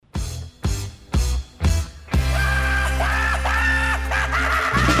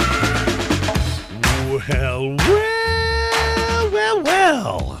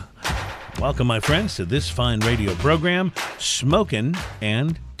Welcome, my friends, to this fine radio program, Smokin'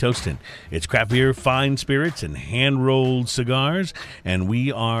 and Toastin'. It's craft beer, fine spirits, and hand-rolled cigars, and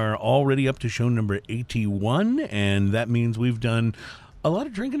we are already up to show number 81, and that means we've done a lot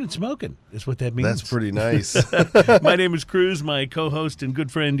of drinking and smoking, is what that means. That's pretty nice. My name is Cruz. My co-host and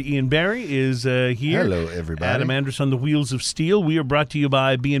good friend Ian Barry is here. Hello, everybody. Adam Andrus on the Wheels of Steel. We are brought to you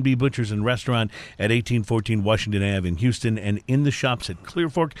by B&B Butchers and Restaurant at 1814 Washington Ave in Houston and in the shops at Clear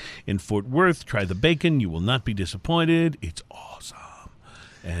Fork in Fort Worth. Try the bacon. You will not be disappointed. It's awesome.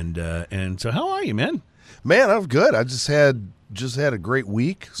 And so how are you, man? Man, I'm good. I just had a great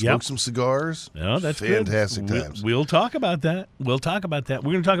week. Smoked some cigars. Oh, that's fantastic good. times. We'll talk about that. We're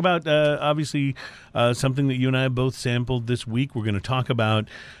going to talk about, obviously, something that you and I have both sampled this week. We're going to talk about,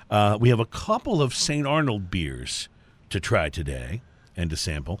 we have a couple of St. Arnold beers to try today and to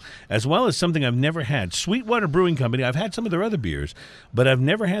sample, as well as something I've never had. Sweetwater Brewing Company. I've had some of their other beers, but I've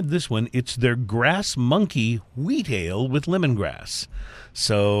never had this one. It's their Grass Monkey Wheat Ale with lemongrass.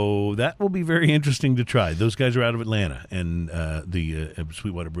 So that will be very interesting to try. Those guys are out of Atlanta, and the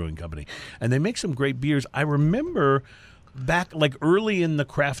Sweetwater Brewing Company. And they make some great beers. I remember back like early in the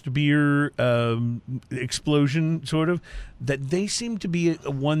craft beer explosion, sort of, that they seemed to be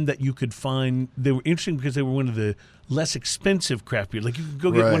one that you could find. They were interesting because they were one of the less expensive craft beer. Like you could go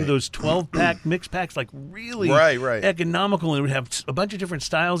get one of those 12-pack mix packs, like really economical, and it would have a bunch of different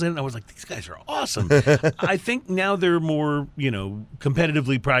styles in it. And I was like, these guys are awesome. I think now they're more,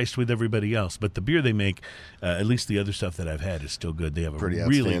 competitively priced with everybody else. But the beer they make, at least the other stuff that I've had, is still good. They have a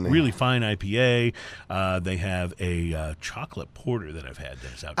really fine IPA. They have a chocolate porter that I've had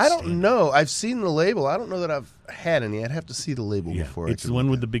that's outstanding. I don't know. I've seen the label. I don't know that I've had any. I'd have to see the label before. It's the one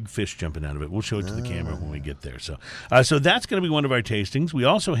with the big fish jumping out of it. We'll show it to the camera when we get there. So that's going to be one of our tastings. We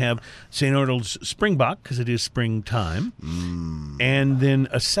also have St. Arnold's Springbok because it is springtime, and then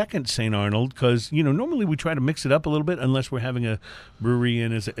a second St. Arnold because normally we try to mix it up a little bit unless we're having a brewery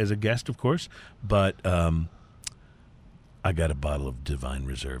in as a guest, of course. But I got a bottle of Divine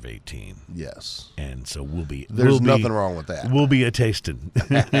Reserve 18. Yes. And so There's nothing wrong with that. We'll be a tasting.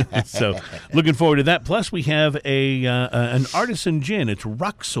 So looking forward to that. Plus we have an artisan gin. It's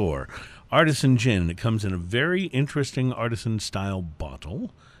Roxor Artisan Gin. It comes in a very interesting artisan-style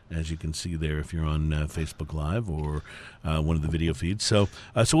bottle, as you can see there if you're on Facebook Live or one of the video feeds. So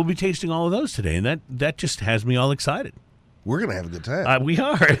we'll be tasting all of those today, and that just has me all excited. We're going to have a good time. We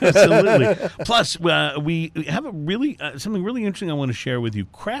are, absolutely. Plus, we have something really interesting I want to share with you.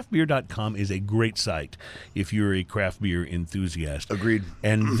 Craftbeer.com is a great site if you're a craft beer enthusiast. Agreed.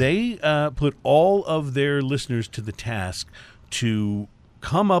 And they put all of their listeners to the task to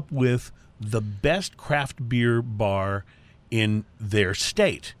come up with the best craft beer bar in their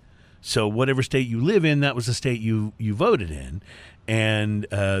state. So whatever state you live in, that was the state you voted in. And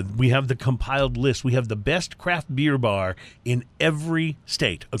we have the compiled list. We have the best craft beer bar in every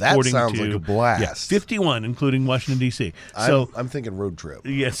state, according to... That sounds like a blast. 51, including Washington, D.C. So I'm thinking road trip.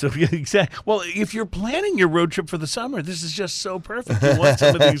 Yeah, exactly. Well, if you're planning your road trip for the summer, this is just so perfect. You want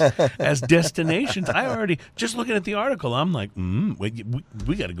some of these as destinations. Just looking at the article, I'm like,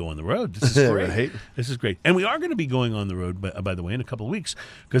 we got to go on the road. This is great. Right? This is great. And we are going to be going on the road, by the way, in a couple of weeks,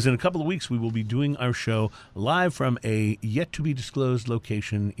 because in a couple of weeks we will be doing our show live from a yet-to-be-disclosed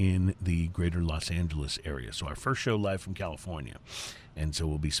location in the greater Los Angeles area. So our first show live from California. And so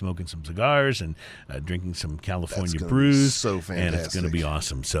we'll be smoking some cigars and drinking some California brews. So fantastic. And it's going to be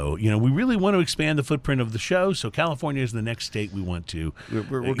awesome. So, we really want to expand the footprint of the show. So California is the next state we want to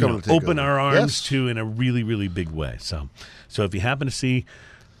we're coming to open our arms to in a really, really big way. So if you happen to see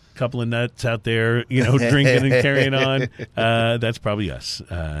couple of nuts out there, drinking and carrying on, that's probably us.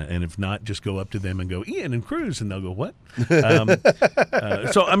 And if not, just go up to them and go, Ian and Cruz, and they'll go, what?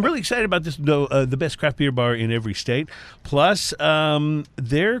 So I'm really excited about this, though, the best craft beer bar in every state. Plus,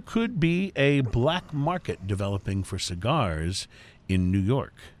 there could be a black market developing for cigars in New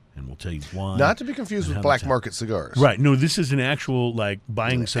York. And we'll tell you why. Not to be confused with black market cigars. Right. No, this is an actual,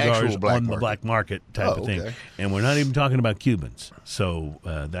 buying cigars on the black market type of thing. And we're not even talking about Cubans. So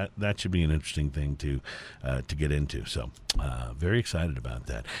that should be an interesting thing to get into. So very excited about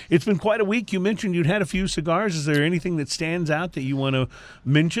that. It's been quite a week. You mentioned you'd had a few cigars. Is there anything that stands out that you want to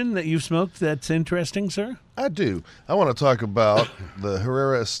mention that you've smoked that's interesting, sir? I do. I want to talk about the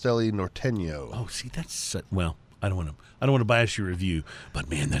Herrera Esteli Norteño. Oh, see, that's, I don't want to bias your review, but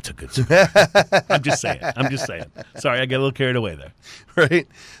man, that's a good cigar. I'm just saying. Sorry, I got a little carried away there. Right.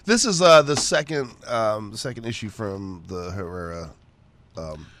 This is the second issue from the Herrera.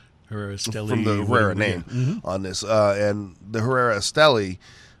 Herrera Esteli. From the Herrera name on this, and the Herrera Esteli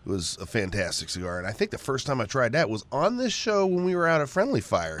was a fantastic cigar, and I think the first time I tried that was on this show when we were out at Friendly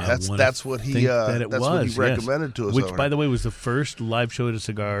Fire. That's what he what he recommended to us. Which, by the way, was the first live show at a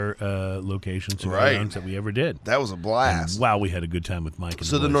cigar location, cigar lounge that we ever did. That was a blast. And wow, we had a good time with Mike. And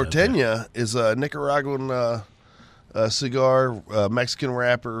so the Norteña is a Nicaraguan cigar, Mexican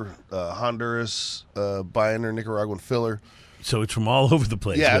wrapper, Honduras binder, Nicaraguan filler. So it's from all over the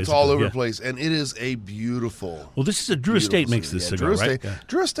place. Yeah, basically. It's all over the place, and it is a beautiful. Well, this is a Drew Estate makes this cigar, Drew right? Estate,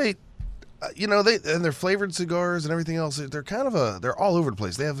 Drew Estate, their flavored cigars and everything else. They're kind of they're all over the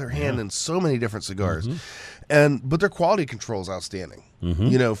place. They have their hand in so many different cigars, but their quality control is outstanding.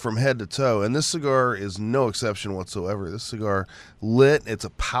 From head to toe. And this cigar is no exception whatsoever. This cigar lit. It's a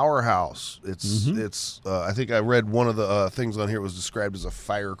powerhouse. It's. I think I read one of the things on here was described as a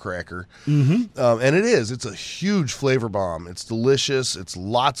firecracker, and it is. It's a huge flavor bomb. It's delicious. It's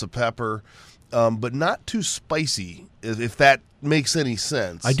lots of pepper, but not too spicy. If that makes any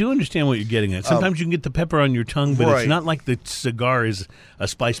sense. I do understand what you're getting at. Sometimes you can get the pepper on your tongue, but it's not like the cigar is a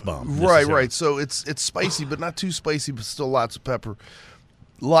spice bomb. Right. So it's spicy, but not too spicy, but still lots of pepper.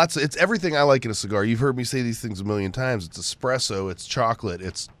 It's everything I like in a cigar. You've heard me say these things a million times. It's espresso, it's chocolate,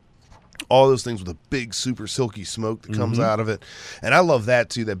 it's all those things with a big, super silky smoke that comes out of it. And I love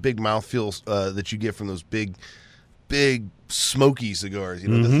that too, that big mouthfeel that you get from those big smoky cigars.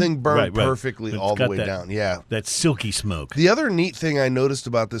 The thing burned perfectly all the way down. Yeah. That silky smoke. The other neat thing I noticed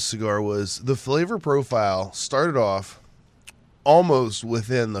about this cigar was the flavor profile started off almost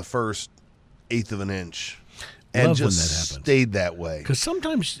within the first eighth of an inch. And just stayed that way. Because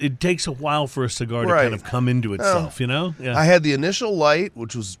sometimes it takes a while for a cigar to kind of come into itself, Yeah. I had the initial light,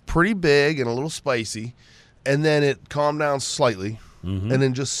 which was pretty big and a little spicy, and then it calmed down slightly, and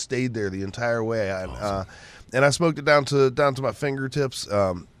then just stayed there the entire way. Awesome. And I smoked it down to my fingertips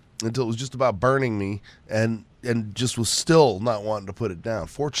until it was just about burning me, and just was still not wanting to put it down.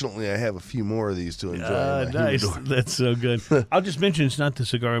 Fortunately, I have a few more of these to enjoy. Nice. That's so good. I'll just mention, it's not the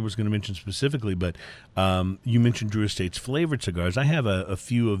cigar I was going to mention specifically, but you mentioned Drew Estate's flavored cigars. I have a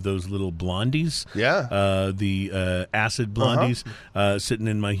few of those little blondies. Yeah. The acid blondies sitting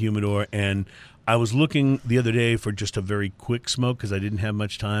in my humidor, and I was looking the other day for just a very quick smoke because I didn't have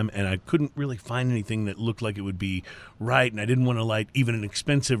much time, and I couldn't really find anything that looked like it would be right, and I didn't want to light even an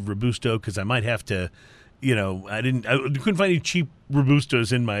expensive Robusto because I might have to, I couldn't find any cheap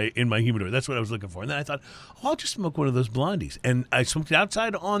Robustos in my humidor. That's what I was looking for. And then I thought, I'll just smoke one of those blondies. And I smoked it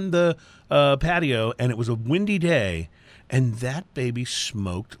outside on the patio, and it was a windy day, and that baby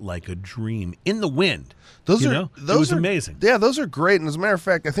smoked like a dream in the wind. It was amazing. Yeah, those are great. And as a matter of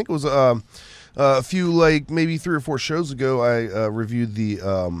fact, I think it was a few, maybe 3 or 4 shows ago, I reviewed the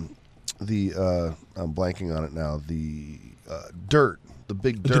I'm blanking on it now, the Dirt. The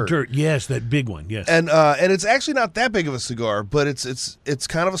big Dirt. The Dirt, yes, that big one, yes. And it's actually not that big of a cigar, but it's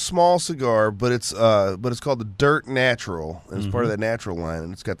kind of a small cigar, but it's called the Dirt Natural, and it's part of that natural line,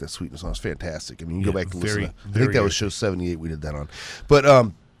 and it's got that sweetness on it. It's fantastic. I mean, you go back and listen to it. I think that was show 78 we did that on. But I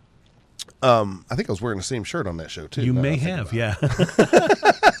think I was wearing the same shirt on that show too. You may have, yeah.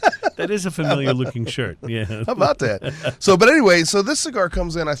 That is a familiar looking shirt. Yeah. How about that? But anyway, this cigar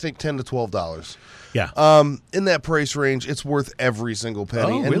comes in, I think, $10 to $12. Yeah. In that price range, it's worth every single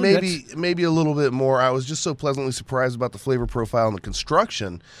penny. Oh, and really? maybe a little bit more. I was just so pleasantly surprised about the flavor profile and the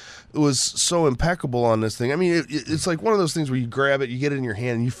construction. It was so impeccable on this thing. I mean, it's like one of those things where you grab it, you get it in your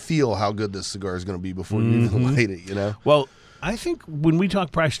hand, and you feel how good this cigar is going to be before you even light it, Well, I think when we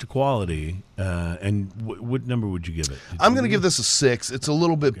talk price to quality, and what number would you give it? I'm going to give this a 6. It's a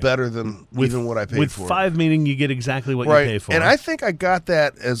little bit better than even what I paid with for. With 5 meaning you get exactly what you pay for. And I think I got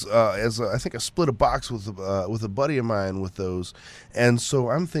that as I think I split a box with a buddy of mine with those, and so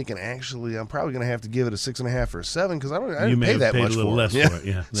I'm thinking actually I'm probably going to have to give it a 6.5 or a 7 because I didn't pay that much for it. You may have paid a little less for it.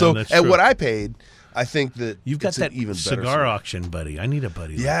 Yeah. So at what I paid, I think that you've got that even cigar auction buddy. I need a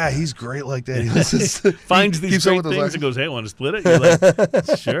buddy. Yeah, like that. He's great like that. He finds these great things and goes, "Hey, I want to split it." You're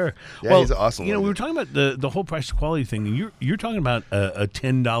like, "Sure." Yeah, he's awesome. We were talking about the whole price to quality thing. And you're talking about a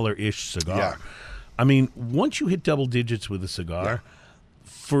 $10-ish cigar. Yeah. I mean, once you hit double digits with a cigar,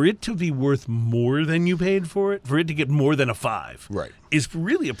 for it to be worth more than you paid for it to get more than a 5, is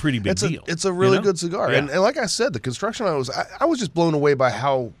really a pretty big deal. It's a really good cigar, and like I said, the construction I was just blown away by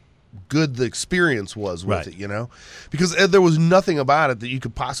how good the experience was with Right. it, you know? Because there was nothing about it that you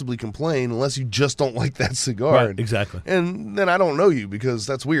could possibly complain unless you just don't like that cigar. Right, exactly. And then I don't know you because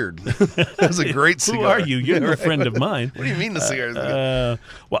that's weird. That's a great cigar. Who are you? You're Yeah, a right. friend of mine. What do you mean the cigar is good?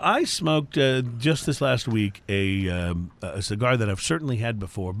 Well, I smoked just this last week a cigar that I've certainly had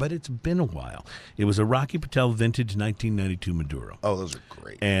before, but it's been a while. It was a Rocky Patel Vintage 1992 Maduro. Oh, those are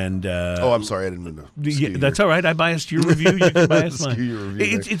great. And I'm sorry. I didn't mean to. yeah, that's all right. I biased your review. You can bias mine. Skew your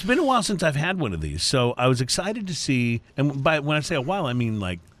review It's been a while since I've had one of these, so I was excited to see. And when I say a while, I mean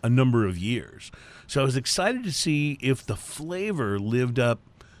like a number of years. So I was excited to see if the flavor lived up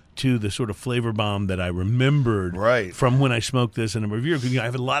to the sort of flavor bomb that I remembered Right. from when I smoked this a number of years ago.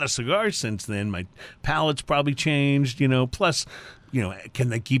 I've had a lot of cigars since then. My palate's probably changed, plus. Can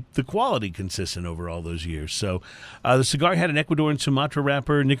they keep the quality consistent over all those years? So the cigar had an Ecuadorian Sumatra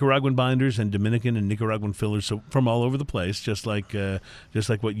wrapper, Nicaraguan binders, and Dominican and Nicaraguan fillers from all over the place, just like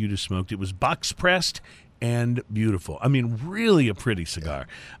what you just smoked. It was box pressed and beautiful. I mean, really a pretty cigar.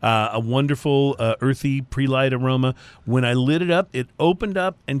 A wonderful earthy pre-light aroma. When I lit it up, it opened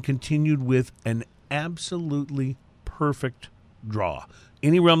up and continued with an absolutely perfect draw.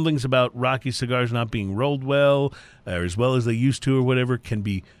 Any rumblings about Rocky cigars not being rolled well, or as well as they used to or whatever, can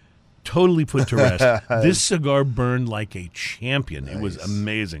be totally put to rest. This cigar burned like a champion. Nice. It was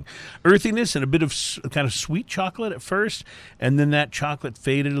amazing. Earthiness and a bit of kind of sweet chocolate at first, and then that chocolate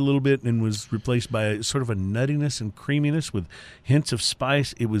faded a little bit and was replaced by sort of a nuttiness and creaminess with hints of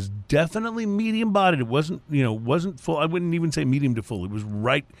spice. It was definitely medium-bodied. It wasn't full. I wouldn't even say medium to full. It was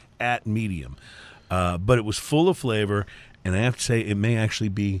right at medium. But it was full of flavor, and I have to say it may actually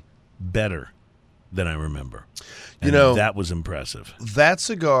be better than I remember. And that was impressive. That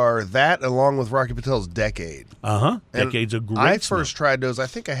cigar, that along with Rocky Patel's Decade. Decade's a great I smoke. first tried those. I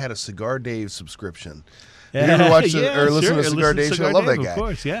think I had a Cigar Dave subscription. Yeah, you ever watch or listen sure. to Cigar Dave show? I love that guy. Of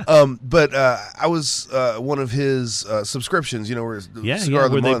course, yeah. But I was one of his subscriptions, where it's the Cigar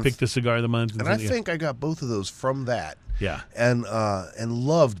of the where Month. they picked the Cigar of the Month. And I think I got both of those from that. Yeah. And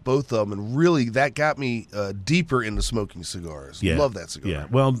loved both of them. And really, that got me deeper into smoking cigars. Yeah. Love that cigar. Yeah.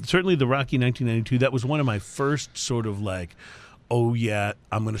 Well, certainly the Rocky 1992, that was one of my first sort of like, oh, yeah,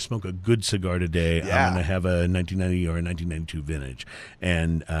 I'm going to smoke a good cigar today. Yeah. I'm going to have a 1990 or a 1992 vintage.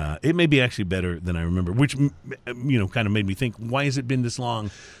 And it may be actually better than I remember, which, kind of made me think, why has it been this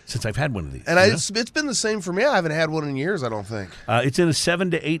long since I've had one of these? And it's been the same for me. I haven't had one in years, I don't think. It's in a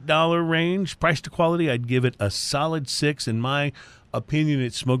 $7 to $8 range. Price to quality, I'd give it a solid 6. In my opinion,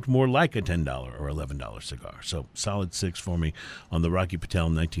 it smoked more like a $10 or $11 cigar. So solid 6 for me on the Rocky Patel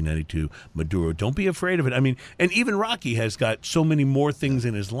 1992 Maduro. Don't be afraid of it. I mean, and even Rocky has got so many more things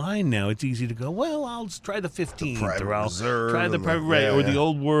in his line now. It's easy to go, well, I'll try the 15th, or I'll try the private, or the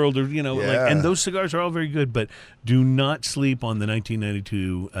Old World, or and those cigars are all very good. But do not sleep on the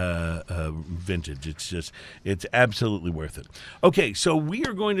 1992 vintage. It's absolutely worth it. Okay, so we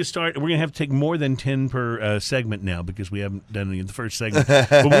are going to start. We're going to have to take more than 10 per segment now because we haven't done any in the first segment.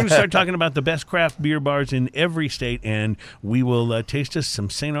 But we're going to start talking about the best craft beer bars in every state, and we will taste us some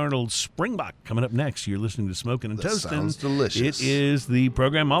St. Arnold Springbok coming up next. You're listening to Smoking and Toasting. Sounds delicious. It is the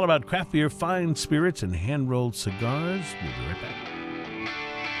program all about craft beer, fine spirits, and hand-rolled cigars. We'll be right back.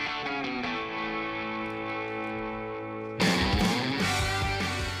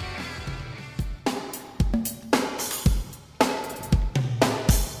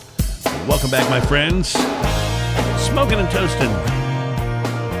 Welcome back, my friends. Smoking and Toasting,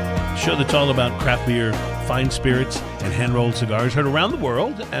 show that's all about craft beer, fine spirits, and hand-rolled cigars, heard around the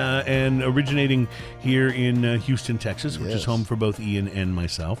world and originating here in Houston, Texas, which is home for both Ian and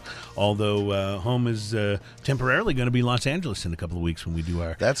myself. Although home is temporarily going to be Los Angeles in a couple of weeks when we do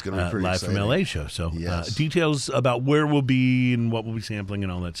our That's gonna be pretty live exciting. from LA show. So details about where we'll be and what we'll be sampling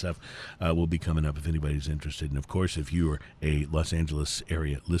and all that stuff will be coming up if anybody's interested. And of course, if you are a Los Angeles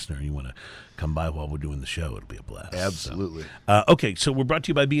area listener and you want to come by while we're doing the show, it'll be a blast. Absolutely. Okay, so we're brought to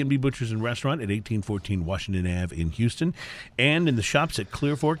you by B&B Butchers and Restaurant at 1814 Washington Ave in Houston and in the shops at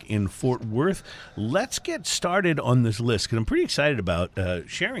Clear Fork in Fort Worth. Let's get started on this list because I'm pretty excited about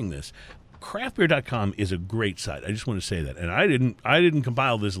sharing this. Craftbeer.com is a great site. I just want to say that. And I didn't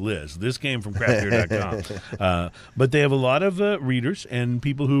compile this list. This came from craftbeer.com. But they have a lot of readers and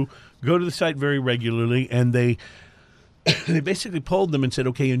people who go to the site very regularly, and they basically polled them and said,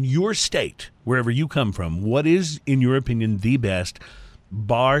 okay, in your state, wherever you come from, what is, in your opinion, the best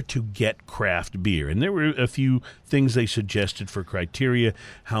bar to get craft beer? And there were a few things they suggested for criteria: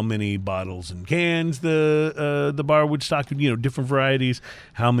 how many bottles and cans the bar would stock, different varieties,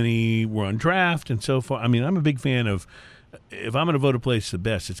 how many were on draft, and so forth. I mean, I'm a big fan of, if I'm going to vote a place the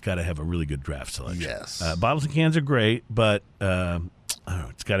best, it's got to have a really good draft selection. Yes. Bottles and cans are great, but Oh,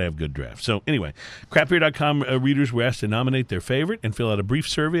 it's got to have good draft. So anyway, crapbeer.com readers were asked to nominate their favorite and fill out a brief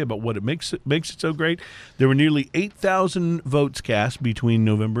survey about what it makes it so great. There were nearly 8,000 votes cast between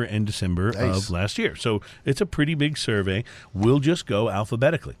November and December of last year. So it's a pretty big survey. We'll just go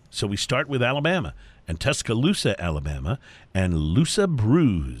alphabetically. So we start with Alabama. And Tuscaloosa, Alabama, and Lusa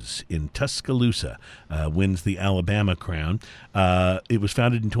Brews in Tuscaloosa wins the Alabama crown. It was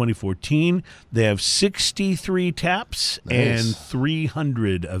founded in 2014. They have 63 taps and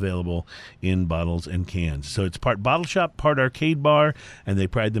 300 available in bottles and cans. So it's part bottle shop, part arcade bar, and they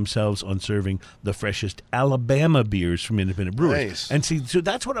pride themselves on serving the freshest Alabama beers from independent brewers. Nice. And see, so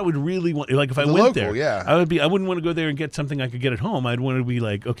that's what I would really want. Like if I went local, there, yeah. I wouldn't want to go there and get something I could get at home. I'd want to be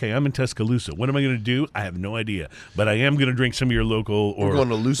like, okay, I'm in Tuscaloosa. What am I going to do? I have no idea, but I am going to drink some of your local or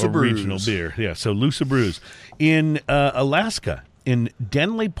regional beer. Yeah, so Lusa Brews. In Alaska, in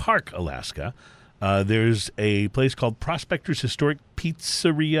Denley Park, Alaska, there's a place called Prospector's Historic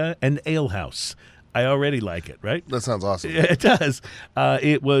Pizzeria and Ale House. I already like it, right? That sounds awesome. It does.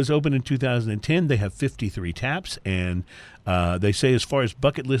 It was opened in 2010. They have 53 taps, and they say as far as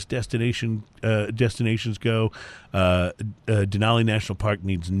bucket list destinations go, Denali National Park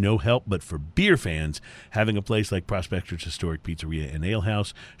needs no help, but for beer fans, having a place like Prospector's Historic Pizzeria and Ale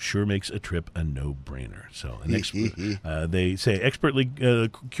House sure makes a trip a no-brainer. So they say expertly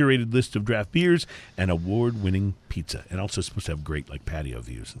curated list of draft beers and award-winning pizza, and also supposed to have great like patio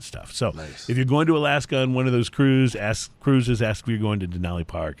views and stuff. So if you're going to Alaska on one of those cruises, ask if you're going to Denali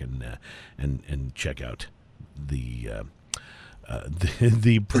Park and check out the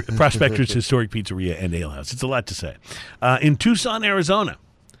Prospector's Historic Pizzeria and Ale House. It's a lot to say. In Tucson, Arizona,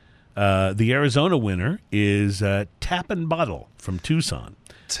 the Arizona winner is Tap and Bottle from Tucson.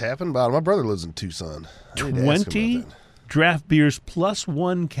 Tap and Bottle. My brother lives in Tucson. 20 draft beers plus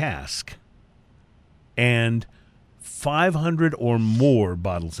one cask and 500 or more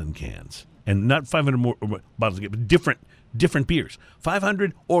bottles and cans. And not 500 more bottles, but different beers.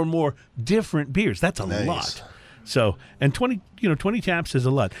 500 or more different beers. That's a lot. So, and 20 taps is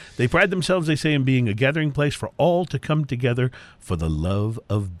a lot. They pride themselves, they say, in being a gathering place for all to come together for the love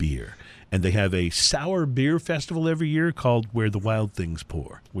of beer. And they have a sour beer festival every year called Where the Wild Things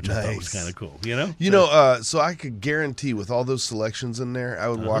Pour, which I thought was kind of cool. So I could guarantee with all those selections in there, I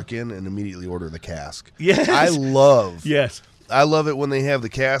would walk in and immediately order the cask. Yes. I love it when they have the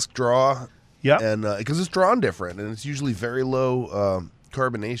cask draw. Yeah. And because it's drawn different, and it's usually very low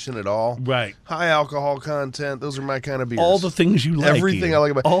carbonation at all. Right. High alcohol content. Those are my kind of beers. All the things you like. Everything I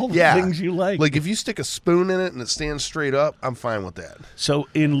like about all the things you like. Like if you stick a spoon in it and it stands straight up, I'm fine with that. So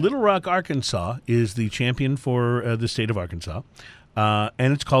in Little Rock, Arkansas is the champion for the state of Arkansas.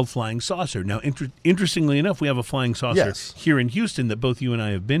 And it's called Flying Saucer. Now, interestingly enough, we have a Flying Saucer here in Houston that both you and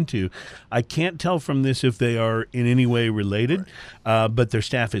I have been to. I can't tell from this if they are in any way related, but their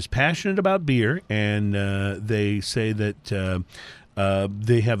staff is passionate about beer, and they say that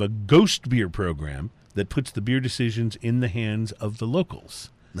they have a ghost beer program that puts the beer decisions in the hands of the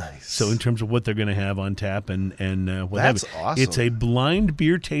locals. Nice. So in terms of what they're going to have on tap and what have That's you. awesome. It's a blind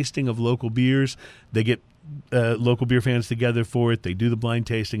beer tasting of local beers. They get local beer fans together for it. They do the blind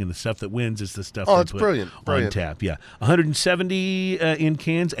tasting, and the stuff that wins is the stuff that's put brilliant. on tap. Yeah, 170 in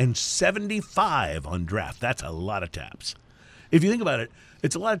cans and 75 on draft. That's a lot of taps. If you think about it,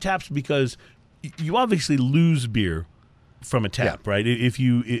 it's a lot of taps because you obviously lose beer from a tap, right? If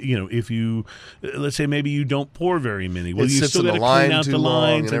you let's say maybe you don't pour very many, well, you still got to clean out the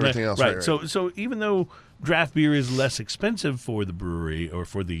lines and everything else, right? So even though draft beer is less expensive for the brewery or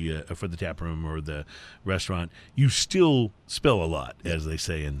for the tap room or the restaurant, you still spill a lot, as they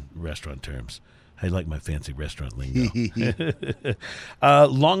say in restaurant terms. I like my fancy restaurant lingo.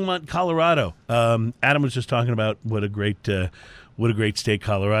 Longmont, Colorado. Adam was just talking about what a great state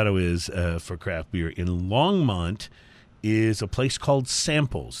Colorado is for craft beer. In Longmont is a place called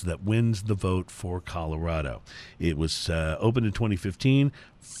Samples that wins the vote for Colorado. It was opened in 2015,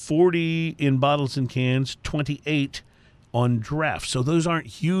 40 in bottles and cans, 28 on draft. So those aren't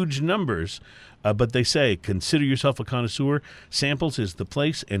huge numbers, but they say, consider yourself a connoisseur. Samples is the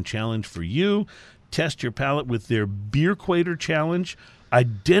place and challenge for you. Test your palate with their Beer Quater Challenge.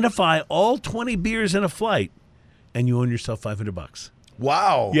 Identify all 20 beers in a flight, and you own yourself $500.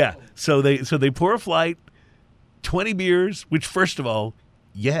 Wow. Yeah. So they pour a flight, 20 beers, which first of all,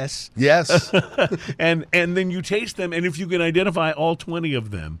 yes. And then you taste them, and if you can identify all 20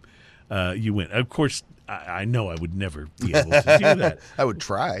 of them, you win. Of course, I know I would never be able to do that. I would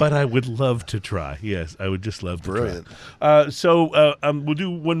try. But I would love to try. Yes, I would just love to Brilliant. try. So we'll do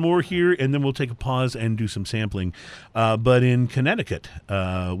one more here, and then we'll take a pause and do some sampling. But in Connecticut,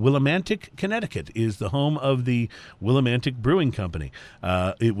 Willimantic, Connecticut, is the home of the Willimantic Brewing Company.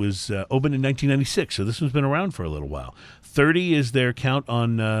 It was opened in 1996, so this one's been around for a little while. 30 is their count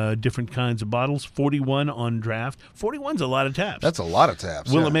on different kinds of bottles, 41 on draft. 41's a lot of taps. That's a lot of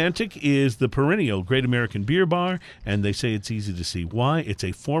taps. Willimantic is the perennial Great American Beer Bar, and they say it's easy to see why. It's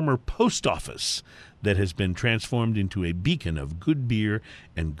a former post office that has been transformed into a beacon of good beer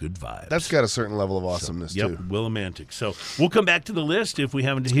and good vibes. That's got a certain level of awesomeness, too. Willimantic. So we'll come back to the list if we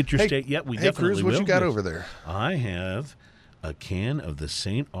haven't hit your state yet. We definitely Cruz, will. what you got over there? I have a can of the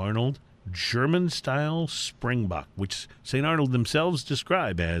St. Arnold German-style Springbock, which St. Arnold themselves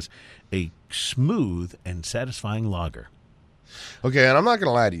describe as a smooth and satisfying lager. Okay, and I'm not going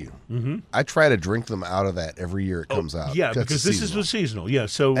to lie to you. Mm-hmm. I try to drink them out of that every year it comes out. Yeah, because this is seasonal. Yeah,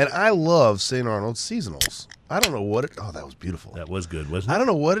 so and I love St. Arnold seasonals. I don't know what it. Oh, that was beautiful. That was good, wasn't it? I don't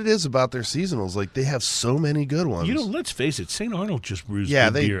know what it is about their seasonals. Like they have so many good ones. You know, let's face it. St. Arnold just brews beer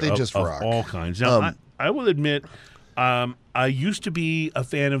they just rock. Of all kinds. Now, I will admit. I used to be a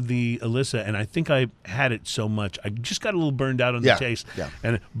fan of the Alyssa, and I think I had it so much I just got a little burned out on the taste. Yeah.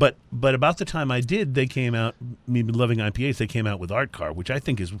 And but about the time I did, they came out. Me loving IPAs, they came out with Art Car, which I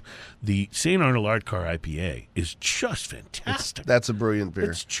think is the St. Arnold Art Car IPA is just fantastic. That's a brilliant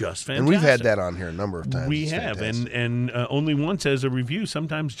beer. It's just fantastic, and we've had that on here a number of times. We have, and only once as a review.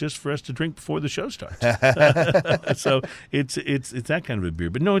 Sometimes just for us to drink before the show starts. So it's that kind of a beer,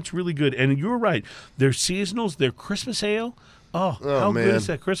 but no, it's really good. And you're right. Their seasonals, their Christmas ale. Oh, how man. good is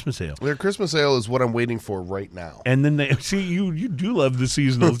that Christmas ale? Their Christmas ale is what I'm waiting for right now. And then they see you do love the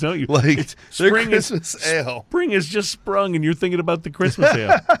seasonals, don't you? Like spring Christmas ale. Spring has just sprung, and you're thinking about the Christmas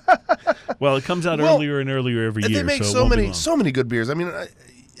ale. Well, it comes out earlier and earlier every year. They make so many good beers. I mean,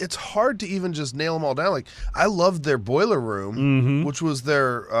 it's hard to even just nail them all down. Like I loved their Boiler Room, which was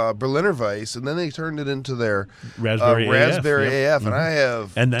their Berliner Weiss, and then they turned it into their Raspberry AF, and I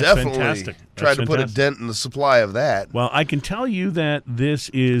have definitely fantastic. tried to put a dent in the supply of that. Well, I can tell you that this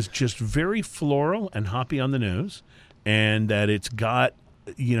is just very floral and hoppy on the nose, and that it's got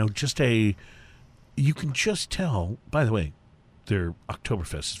just a. You can just tell. By the way, their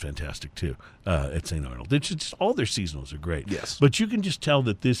Oktoberfest is fantastic too at St. Arnold. It's just all their seasonals are great. Yes, but you can just tell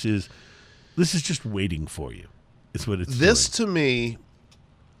that this is just waiting for you. It's what it's. This doing. to me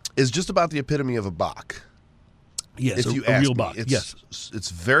is just about the epitome of a Bock. Yes, if you a ask real me. Bock. Yes,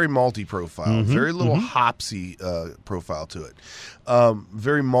 it's very malty profile, very little hopsy profile to it.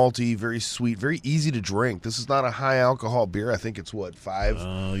 Very malty, very sweet, very easy to drink. This is not a high alcohol beer. I think it's 5.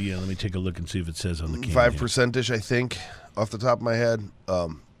 Oh yeah, let me take a look and see if it says on the can. 5%ish, I think, off the top of my head.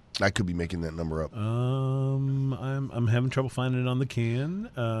 I could be making that number up. I'm having trouble finding it on the can,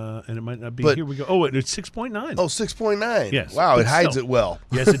 and it might not be. But here we go. Oh, it's 6.9. Oh, 6.9. Yes. Wow, it hides it well.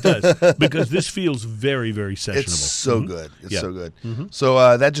 Yes, it does. Because this feels very, very sessionable. It's so good. It's so good.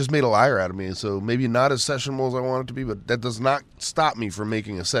 So that just made a liar out of me. So maybe not as sessionable as I want it to be, but that does not stop me from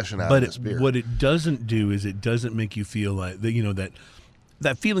making a session out of this beer. But what it doesn't do is it doesn't make you feel like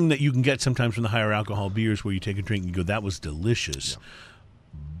that feeling that you can get sometimes from the higher alcohol beers where you take a drink and you go, that was delicious. Yeah.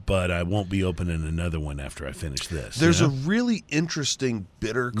 But I won't be opening another one after I finish this. There's a really interesting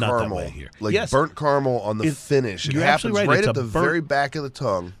bitter caramel, here. Like burnt caramel on the finish. It happens right at the very back of the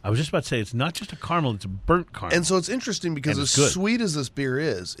tongue. I was just about to say, it's not just a caramel, it's a burnt caramel. And so it's interesting because as sweet as this beer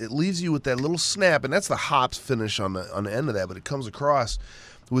is, it leaves you with that little snap, and that's the hops finish on the end of that, but it comes across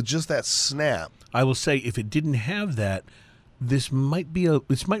with just that snap. I will say, if it didn't have that, this might feel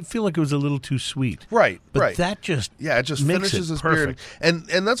like it was a little too sweet. Right, but that just it just finishes this beer. And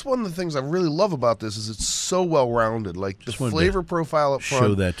that's one of the things I really love about this is it's so well rounded. Like the flavor profile up front.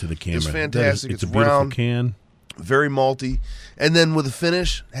 Show that to the camera. It's fantastic. It's a beautiful round, can. Very malty, and then with the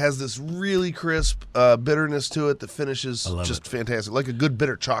finish has this really crisp bitterness to it that finishes just fantastic, like a good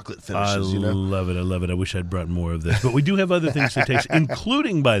bitter chocolate finishes. I love it. I love it. I wish I'd brought more of this, but we do have other things to taste,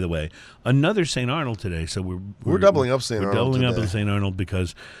 including, by the way, another St. Arnold today. So we're doubling up St. Arnold. We're doubling today. up St. Arnold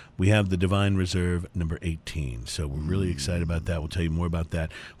because we have the Divine Reserve number 18. So we're really excited about that. We'll tell you more about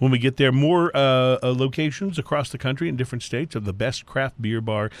that when we get there. More locations across the country in different states of the best craft beer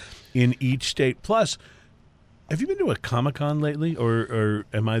bar in each state. Plus. Have you been to a Comic-Con lately, or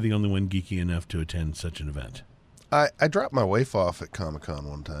am I the only one geeky enough to attend such an event? I dropped my wife off at Comic-Con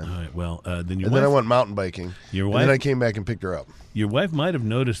one time. All right, well, then I went mountain biking. Your wife, and then I came back and picked her up. Your wife might have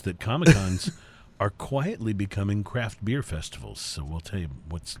noticed that Comic-Cons are quietly becoming craft beer festivals, so we'll tell you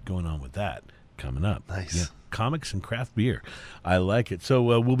what's going on with that coming up. Nice. Yeah. Comics and craft beer. I like it. So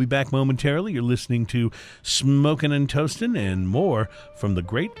we'll be back momentarily. You're listening to Smokin' and Toastin' and more from the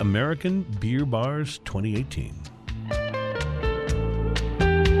Great American Beer Bars 2018.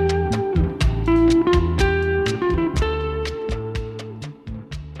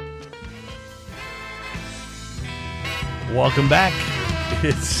 Welcome back.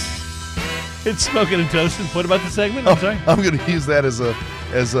 It's Smokin' and Toastin'. What about the segment? I'm sorry. I'm going to use that as a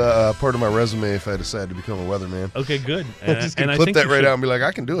part of my resume if I decide to become a weatherman. Okay, good. Just gonna clip that right out and be like,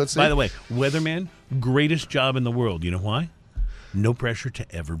 I can do it. See? By the way, weatherman, greatest job in the world. You know why? No pressure to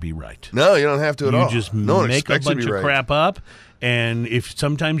ever be right. No, you don't have to at all. You just no one make a expects you to bunch be of right. crap up, and if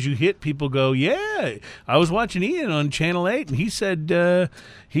sometimes you hit, people go, "Yeah, I was watching Ian on Channel 8, and he said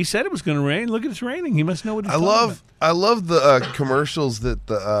it was going to rain. Look, it's raining. He must know what he's talking about." I love the commercials that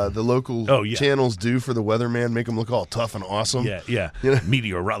the local channels do for the weatherman, make him look all tough and awesome. Yeah, yeah. You know?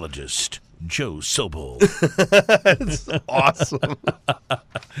 Meteorologist Joe Sobel. It's awesome.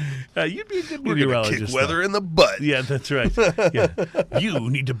 You'd be a good We're gonna meteorologist. kick weather in the butt. Yeah, that's right. Yeah. You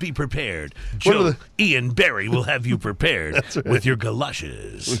need to be prepared. Joe, Ian Barry will have you prepared with your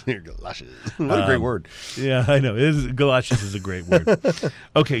galoshes. With your galoshes. What a great word. Yeah, I know. Galoshes is a great word.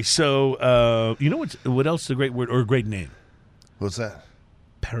 Okay, so you know what else is a great word or a great name? What's that?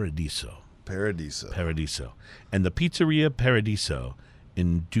 Paradiso. Paradiso. And the Pizzeria Paradiso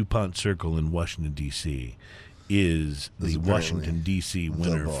in DuPont Circle in Washington, D.C. is the Washington, D.C.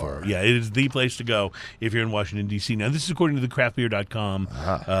 winner for. Yeah, it is the place to go if you're in Washington, D.C. Now, this is according to the craftbeer.com,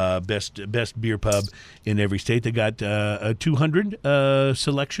 best beer pub in every state. They got 200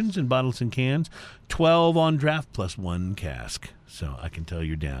 selections in bottles and cans, 12 on draft plus 1 cask. So I can tell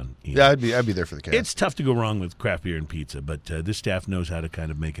you're down. Ian. Yeah, I'd be there for the cask. It's tough to go wrong with craft beer and pizza, but this staff knows how to kind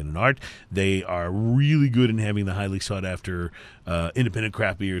of make it an art. They are really good in having the highly sought after independent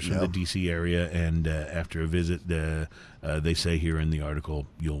craft beers from the D.C. area. And after a visit, they say here in the article,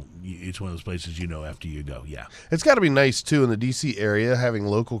 it's one of those places you know after you go. Yeah, it's got to be nice too in the D.C. area. Having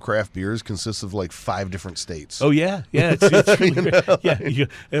local craft beers consists of like 5 different states. Oh yeah. It's really great.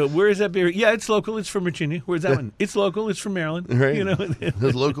 Yeah. Where is that beer? Yeah, it's local. It's from Virginia. Where's that one? It's local. It's from Maryland. Right. You know,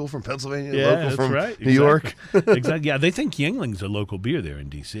 it's local from Pennsylvania. Yeah, local that's from right. New York. Exactly. Yeah, they think Yuengling's a local beer there in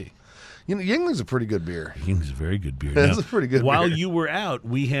D.C. You know, Yuengling's a pretty good beer. Yuengling's a very good beer. That's a pretty good While beer. you were out,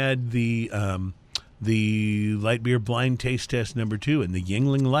 we had the light beer blind taste test number 2, and the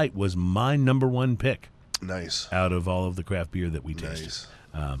Yuengling Light was my number 1 pick. Nice. Out of all of the craft beer that we tasted.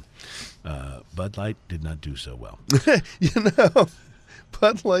 Nice. Bud Light did not do so well. You know,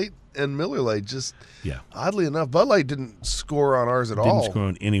 Bud Light and Miller Lite just, oddly enough, Bud Light didn't score on ours at all. Didn't score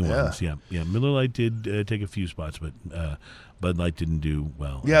on anyone's, yeah. Miller Lite did take a few spots, but Bud Light didn't do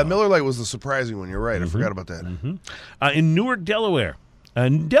well. Yeah, Miller Lite was the surprising one. You're right. I forgot about that. In Newark, Delaware.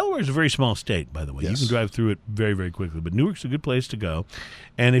 Delaware is a very small state, by the way. Yes. You can drive through it very, very quickly. But Newark's a good place to go.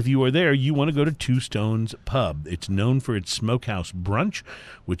 And if you are there, you want to go to Two Stones Pub. It's known for its smokehouse brunch,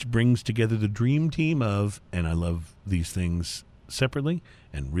 which brings together the dream team of, and I love these things separately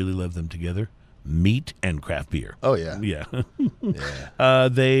and really love them together, meat and craft beer. Oh, yeah. Yeah. Yeah.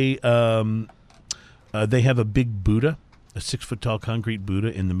 They have a big Buddha, a 6-foot-tall concrete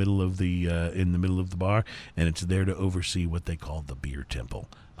Buddha in the middle of the bar, and it's there to oversee what they call the beer temple.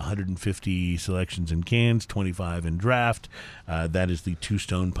 150 selections in cans, 25 in draft. That is the Two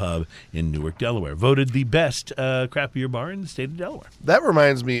Stone Pub in Newark, Delaware. Voted the best craft beer bar in the state of Delaware. That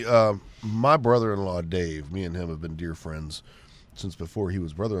reminds me, my brother-in-law, Dave, me and him have been dear friends since before he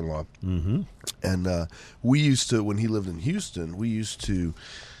was brother-in-law. Mm-hmm. And we used to, when he lived in Houston,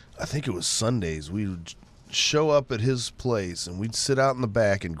 I think it was Sundays, we would show up at his place and we'd sit out in the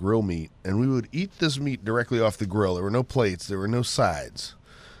back and grill meat, and we would eat this meat directly off the grill. There were no plates, there were no sides.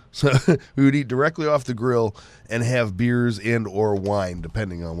 So we would eat directly off the grill and have beers and or wine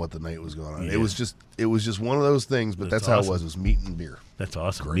depending on what the night was going on. Yeah. It was just one of those things, but that's how awesome. it was. It was meat and beer. That's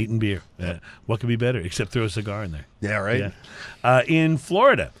awesome. Meat and beer. What could be better except throw a cigar in there? Yeah, right? Yeah. In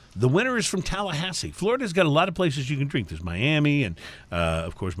Florida, the winner is from Tallahassee. Florida's got a lot of places you can drink. There's Miami and,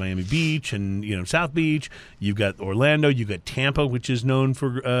 of course, Miami Beach and, South Beach. You've got Orlando. You've got Tampa, which is known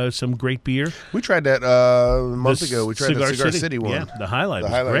for some great beer. We tried that a month ago. We tried Cigar the Cigar City one. Yeah, the highlight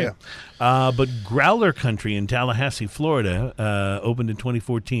was great. Yeah. But Growler Country in Tallahassee, Florida, opened in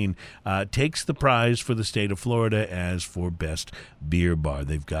 2014, takes the prize for the state of Florida as for best beer bar.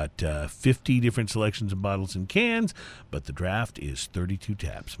 They've got 50 different selections of bottles and cans, but the draft is 32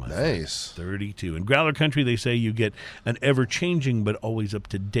 taps. Nice. 32. In Growler Country, they say you get an ever-changing but always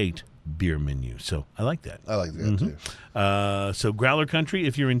up-to-date beer menu. So I like that. I like that, too. So Growler Country,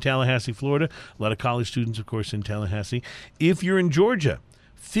 if you're in Tallahassee, Florida, a lot of college students, of course, in Tallahassee. If you're in Georgia,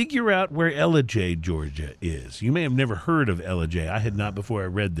 figure out where Ellijay, Georgia is. You may have never heard of Ellijay. I had not before I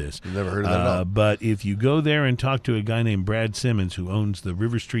read this. Never heard of that at all. But if you go there and talk to a guy named Brad Simmons who owns the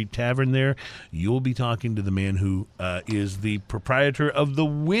River Street Tavern there, you'll be talking to the man who is the proprietor of the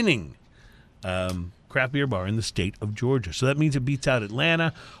winning craft beer bar in the state of Georgia. So that means it beats out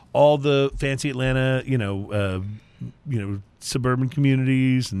Atlanta, all the fancy Atlanta, suburban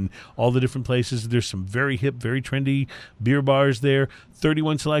communities and all the different places. There's some very hip, very trendy beer bars there.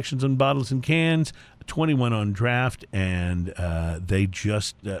 31 selections on bottles and cans, 21 on draft, and they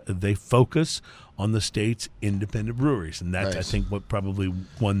focus on the state's independent breweries, and that's, nice. I think, what probably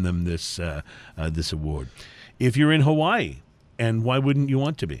won them this award. If you're in Hawaii, and why wouldn't you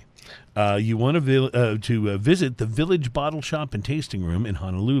want to be? You want to visit the Village Bottle Shop and Tasting Room in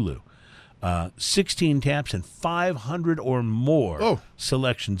Honolulu. 16 taps and 500 or more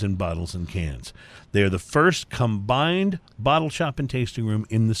selections in bottles and cans. They are the first combined bottle shop and tasting room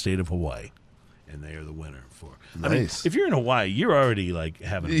in the state of Hawaii, and they are the winner for. Nice. I mean, if you're in Hawaii, you're already like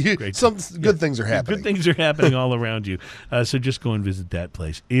having a great some good things are happening. Good things are happening all around you. So just go and visit that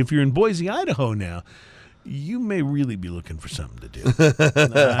place. If you're in Boise, Idaho now, you may really be looking for something to do.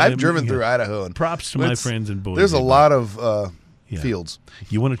 I've driven through Idaho, and props to my friends in Boise. There's a lot of fields.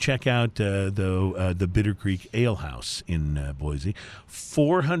 You want to check out the Bitter Creek Ale House in Boise.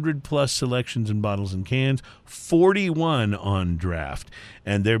 400 plus selections in bottles and cans, 41 on draft,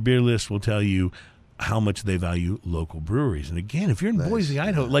 and their beer list will tell you how much they value local breweries. And again, if you're in Boise,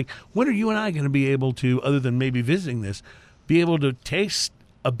 Idaho, like when are you and I going to be able to, other than maybe visiting this, be able to taste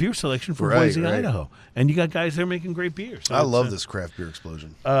a beer selection for Boise, Idaho, and you got guys there making great beer. So I love this craft beer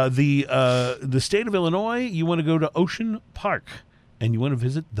explosion. The state of Illinois, you want to go to Ocean Park, and you want to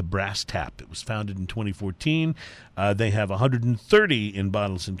visit the Brass Tap. It was founded in 2014. They have 130 in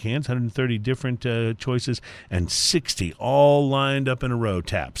bottles and cans, 130 different choices, and 60 all lined up in a row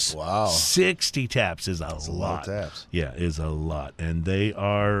taps. Wow. 60 taps is a lot. A lot of taps. Yeah, is a lot. And they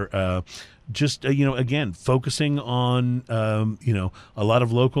are just, again, focusing on, a lot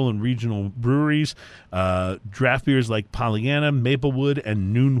of local and regional breweries, draft beers like Pollyanna, Maplewood,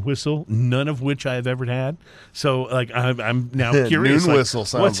 and Noon Whistle, none of which I have ever had. So, I'm now curious. Noon Whistle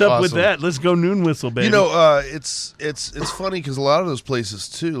sounds what's up with awesome. that? Let's go Noon Whistle, baby. It's funny because a lot of those places,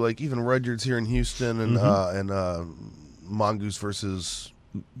 too, like even Rudyard's here in Houston and Mongoose versus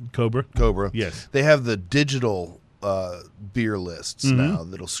Cobra. Yes. They have the digital beer lists now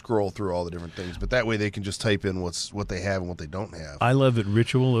that'll scroll through all the different things, but that way they can just type in what they have and what they don't have. I love at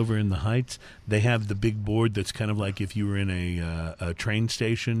Ritual over in the Heights. They have the big board that's kind of like if you were in a train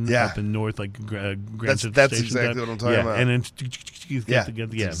station up in north, like Grand Central That's Station. exactly what I'm talking about. And then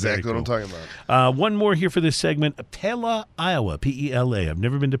exactly what I'm talking about. One more here for this segment: Pella, Iowa, P-E-L-A. I've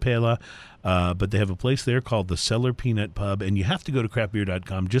never been to Pella. But they have a place there called the Cellar Peanut Pub, and you have to go to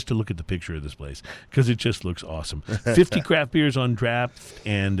craftbeer.com just to look at the picture of this place because it just looks awesome. 50 craft beers on draft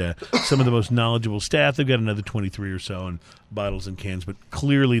and some of the most knowledgeable staff. They've got another 23 or so in bottles and cans, but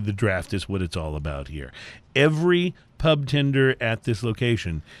clearly the draft is what it's all about here. Every pub tender at this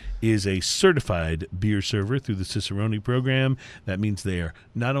location is a certified beer server through the Cicerone program. That means they are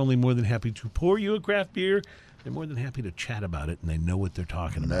not only more than happy to pour you a craft beer, they're more than happy to chat about it, and they know what they're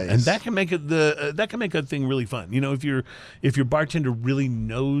talking about, and that can make it that can make a thing really fun. If your bartender really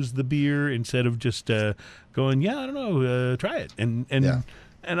knows the beer instead of just going, I don't know, try it, and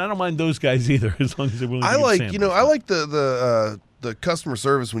I don't mind those guys either as long as they're willing. I like the customer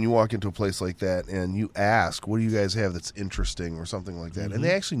service when you walk into a place like that and you ask, what do you guys have that's interesting or something like that, and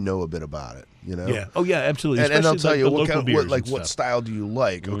they actually know a bit about it. Yeah. Oh yeah, absolutely. And they'll tell you what style do you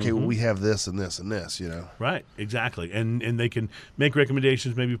like? Okay, well we have this and this and this. Right. Exactly. And they can make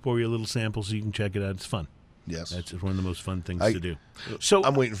recommendations. Maybe pour you a little sample so you can check it out. It's fun. Yes, that's one of the most fun things to do. So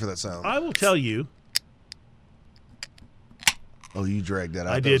I'm waiting for that sound. I will tell you. Oh, you dragged that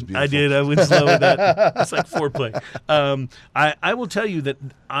out. I did. I went slow with that. It's like foreplay. I will tell you that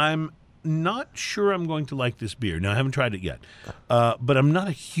I'm not sure I'm going to like this beer. Now, I haven't tried it yet. But I'm not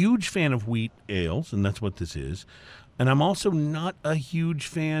a huge fan of wheat ales, and that's what this is. And I'm also not a huge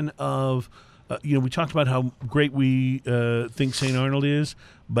fan of, we talked about how great we think St. Arnold is,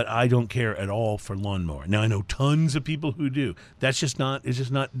 but I don't care at all for Lawnmower. Now, I know tons of people who do. It just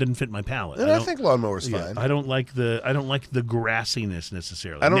doesn't fit my palate. And I think Lawnmower's fine. I don't like the grassiness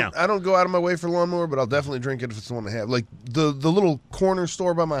necessarily. I don't go out of my way for Lawnmower, but I'll definitely drink it if it's the one to have. Like the little corner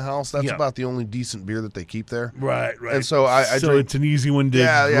store by my house, that's about the only decent beer that they keep there. Right. And so I drink. It's an easy one to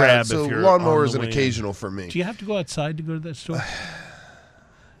grab. So if you're Lawnmower is an on the way occasional for me. Do you have to go outside to go to that store?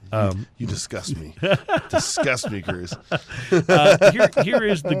 You disgust me. Disgust me, Cruz. Here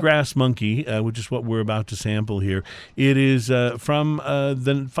is the Grass Monkey, which is what we're about to sample here. It is from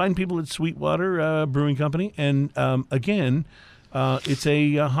the fine people at Sweetwater Brewing Company, and again, it's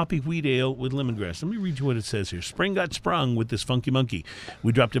a hoppy wheat ale with lemongrass. Let me read you what it says here. Spring got sprung with this funky monkey.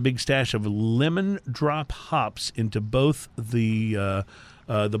 We dropped a big stash of lemon drop hops into both the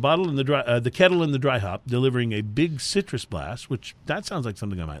bottle and the kettle and the dry hop, delivering a big citrus blast, which that sounds like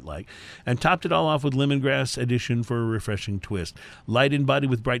something I might like, and topped it all off with lemongrass addition for a refreshing twist. Light in body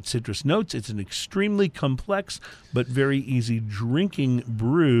with bright citrus notes. It's an extremely complex but very easy drinking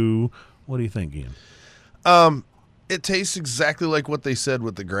brew. What do you think, Ian? It tastes exactly like what they said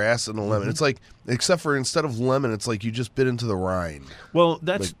with the grass and the lemon. It's like, except for instead of lemon, it's like you just bit into the rind. Well,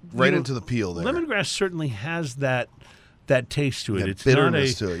 that's like into the peel there. Lemongrass certainly has that taste to it. It's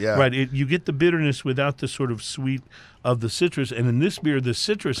bitterness not to it, yeah. Right, you get the bitterness without the sort of sweet of the citrus. And in this beer, the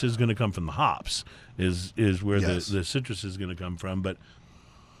citrus is going to come from the hops, is where Yes. the citrus is going to come from. But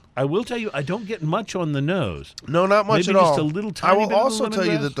I will tell you, I don't get much on the nose. No, not much Maybe at just all. a little tiny I will bit of also tell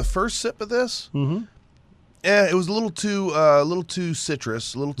you lemongrass? that the first sip of this, it was a little too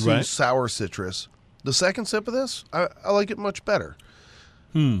citrus, a little too Right. sour citrus. The second sip of this, I like it much better.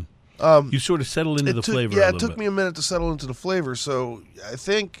 You sort of settle into the flavor a Yeah, little it took bit. me a minute to settle into the flavor. So I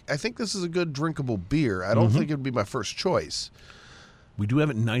think this is a good drinkable beer. I don't think it would be my first choice. We do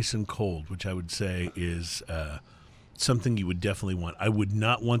have it nice and cold, which I would say is something you would definitely want. I would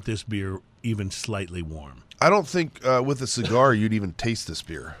not want this beer even slightly warm. I don't think with a cigar you'd even taste this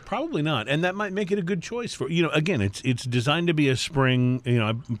beer. Probably not, and that might make it a good choice for Again, it's designed to be a spring.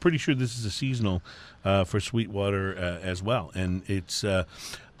 I'm pretty sure this is a seasonal for Sweetwater as well, and it's.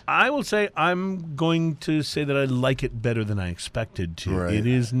 I will say I'm going to say that I like it better than I expected to. Right. It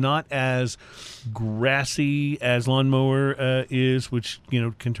is not as grassy as Lawnmower is, which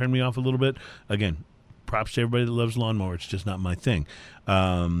can turn me off a little bit. Again, props to everybody that loves Lawnmower. It's just not my thing.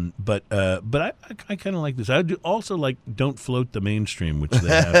 But I kind of like this. I do also like Don't Float the Mainstream, which they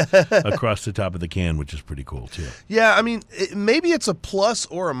have across the top of the can, which is pretty cool too. Yeah, I mean, maybe it's a plus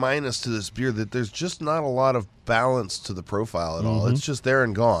or a minus to this beer that there's just not a lot of balance to the profile at all. It's just there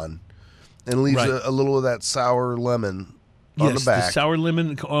and gone, and leaves Right. a little of that sour lemon on the back. The sour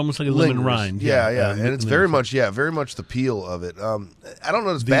lemon, almost like a Lingers. lemon rind. Yeah, and it's very lingers. much, very much the peel of it. I don't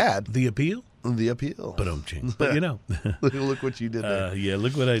know it's bad. The appeal? The appeal. But Look what you did there. yeah,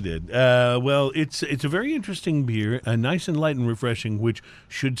 look what I did. Well, it's a very interesting beer, nice and light and refreshing, which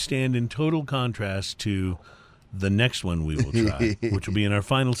should stand in total contrast to the next one we will try, which will be in our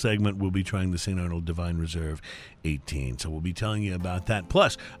final segment. We'll be trying the St. Arnold Divine Reserve 18. So we'll be telling you about that.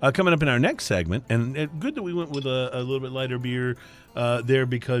 Plus, coming up in our next segment, and good that we went with a little bit lighter beer there,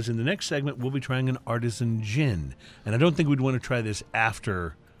 because in the next segment we'll be trying an artisan gin. And I don't think we'd want to try this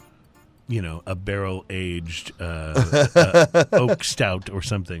after a barrel-aged oak stout or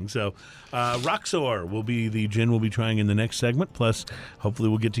something. So Roxor will be the gin we'll be trying in the next segment. Plus, hopefully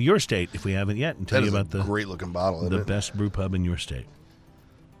we'll get to your state if we haven't yet and tell That you is about a great-looking bottle, isn't the it? best brew pub in your state.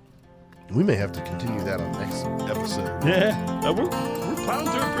 We may have to continue that on next episode. Yeah, we're plowing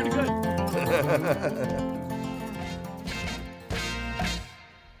through it pretty good.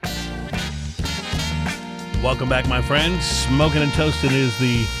 Welcome back, my friends. Smoking and Toasting is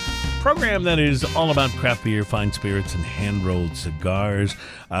the program that is all about craft beer, fine spirits, and hand-rolled cigars.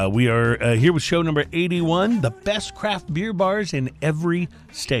 We are here with show number 81, the best craft beer bars in every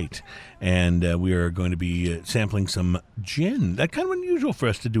state. And we are going to be sampling some gin. That's kind of unusual for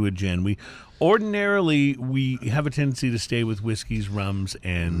us to do a gin. We have a tendency to stay with whiskeys, rums,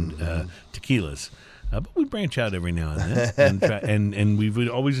 and tequilas. But we branch out every now and then, and we've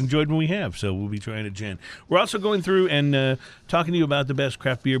always enjoyed when we have, so we'll be trying a gin. We're also going through and talking to you about the best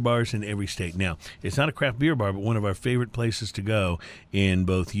craft beer bars in every state. Now, it's not a craft beer bar, but one of our favorite places to go in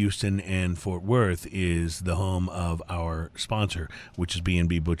both Houston and Fort Worth is the home of our sponsor, which is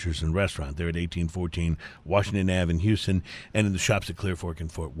B&B Butchers and Restaurant. They're at 1814 Washington Ave in Houston, and in the shops at Clear Fork in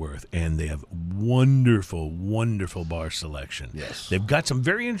Fort Worth. And they have wonderful, wonderful bar selection. Yes. They've got some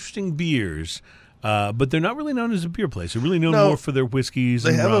very interesting beers, but they're not really known as a beer place. They're really known No, more for their whiskeys. They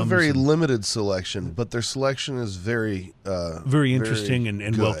and have a rums very and limited selection, but their selection is very very interesting and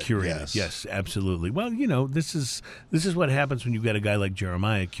good, well curated. yes. Yes, absolutely. Well, this is what happens when you've got a guy like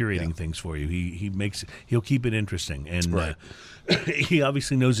Jeremiah curating things for you. He'll keep it interesting, and Right. he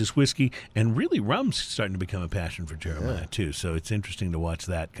obviously knows his whiskey, and really rum's starting to become a passion for Jeremiah too. So it's interesting to watch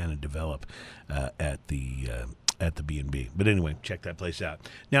that kind of develop at the B&B. But anyway, check that place out.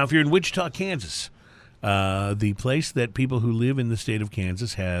 Now, if you're in Wichita, Kansas, The place that people who live in the state of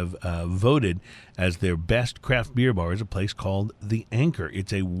Kansas have voted as their best craft beer bar is a place called The Anchor.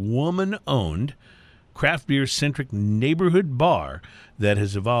 It's a woman-owned craft beer-centric neighborhood bar that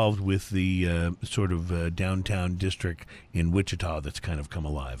has evolved with the sort of downtown district in Wichita that's kind of come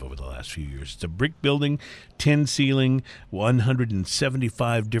alive over the last few years. It's a brick building, tin ceiling,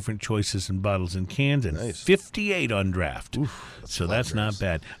 175 different choices in bottles and cans, and Nice. 58 on draft. So that's not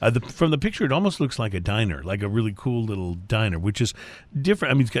bad. From the picture, it almost looks like a diner, like a really cool little diner, which is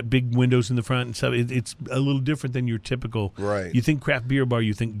different. I mean, it's got big windows in the front and stuff. It's a little different than your typical. Right. You think craft beer bar,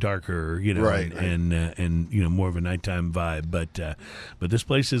 you think darker, Right. and you know, more of a nighttime vibe. But this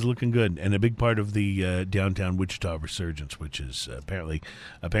place is looking good, and a big part of the downtown Wichita resurgence, which is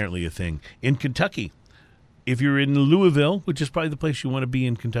apparently a thing in Kentucky. If you're in Louisville, which is probably the place you want to be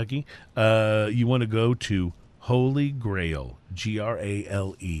in Kentucky, you want to go to Holy Grail,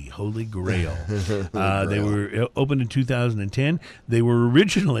 Grale, Holy Grail. They were opened in 2010. They were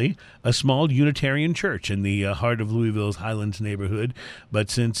originally a small Unitarian church in the heart of Louisville's Highlands neighborhood,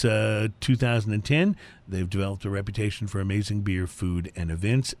 but since 2010, they've developed a reputation for amazing beer, food, and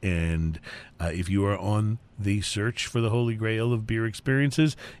events. And if you are on the search for the Holy Grail of beer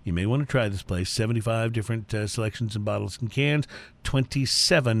experiences, you may want to try this place. 75 different selections in bottles and cans,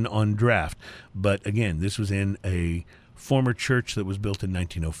 27 on draft. But again, this was in a former church that was built in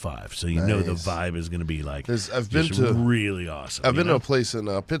 1905, so you know the vibe is going to be like I've been to really awesome. I've been to a place in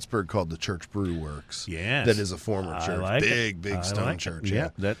Pittsburgh called the Church Brew Works. Yes. That is a former church. Like big stone church. Yeah,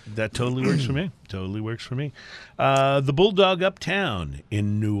 that totally works for me. Totally works for me. The Bulldog Uptown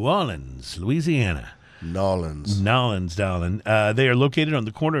in New Orleans, Louisiana. Nolans, darling. They are located on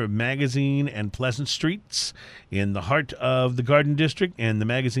the corner of Magazine and Pleasant Streets in the heart of the Garden District and the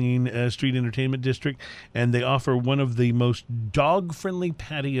Magazine Street Entertainment District, and they offer one of the most dog-friendly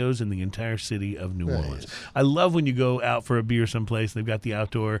patios in the entire city of New Orleans. I love when you go out for a beer someplace, they've got the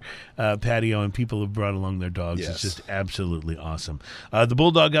outdoor patio, and people have brought along their dogs. Yes. It's just absolutely awesome. The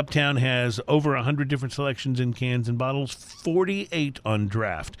Bulldog Uptown has over 100 different selections in cans and bottles, 48 on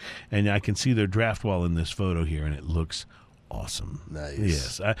draft, and I can see their draft wall in this photo here, and it looks awesome. Nice.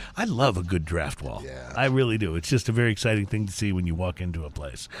 Yes, I love a good draft wall. Yeah. I really do. It's just a very exciting thing to see when you walk into a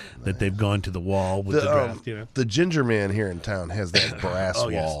place that they've gone to the wall with the draft. You know? The Ginger Man here in town has that brass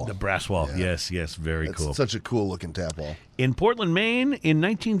wall. Yes, the brass wall. Yeah. Yes, very It's cool. such a cool looking tap wall. In Portland, Maine, in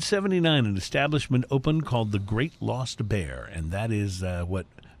 1979, an establishment opened called the Great Lost Bear, and that is what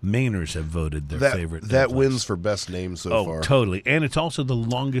Mainers have voted their favorite. That place. wins for best name so far. Oh, totally. And it's also the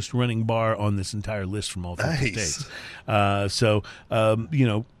longest running bar on this entire list from all 50 states.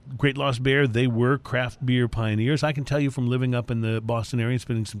 Great Lost Bear, they were craft beer pioneers. I can tell you from living up in the Boston area and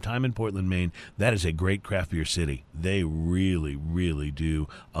spending some time in Portland, Maine, that is a great craft beer city. They really, really do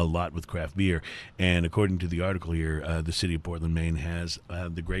a lot with craft beer. And according to the article here, the city of Portland, Maine has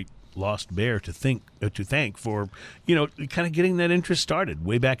the Great Lost Bear to thank for, kind of getting that interest started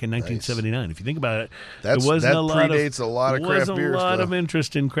way back in 1979. If you think about it, there wasn't a lot of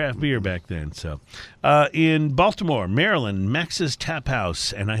interest in craft beer back then. So, in Baltimore, Maryland, Max's Tap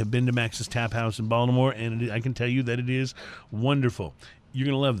House, and I have been to Max's Tap House in Baltimore, and I can tell you that it is wonderful. You're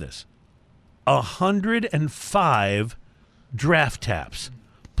going to love this. 105 draft taps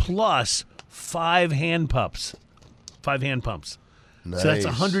plus 5 hand pumps. 5 hand pumps. Nice. So that's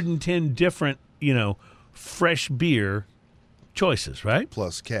 110 different, fresh beer choices, right?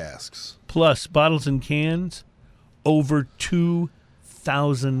 Plus casks. Plus bottles and cans, over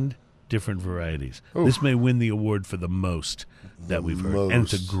 2,000 different varieties. Oof. This may win the award for the most that we've heard. And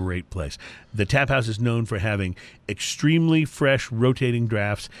it's a great place. The Tap House is known for having extremely fresh rotating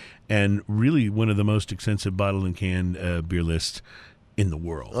drafts and really one of the most extensive bottle and can beer lists in the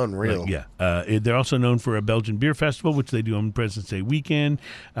world. Unreal. They're also known for a Belgian beer festival, which they do on President's Day weekend,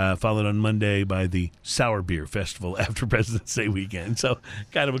 followed on Monday by the Sour Beer Festival after President's Day weekend. So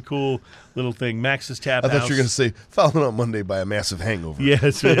kind of a cool little thing. Max's Tap House. I thought you were going to say, followed on Monday by a massive hangover.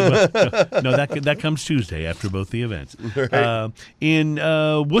 Yes. No, that comes Tuesday after both the events. Right. In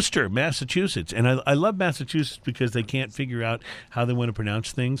Worcester, Massachusetts, and I love Massachusetts because they can't figure out how they want to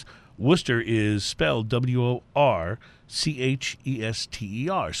pronounce things. Worcester is spelled WORCHESTER.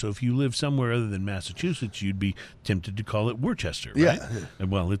 So if you live somewhere other than Massachusetts, you'd be tempted to call it Worcester, right? Yeah.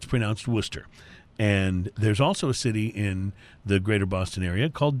 Well, it's pronounced Worcester. And there's also a city in the greater Boston area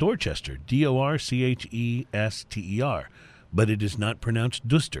called Dorchester, DORCHESTER. but it is not pronounced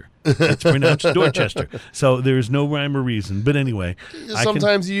Duster. It's pronounced Dorchester. So there's no rhyme or reason. But anyway.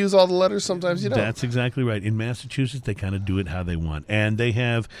 Sometimes you use all the letters, sometimes you don't. That's exactly right. In Massachusetts, they kind of do it how they want. And they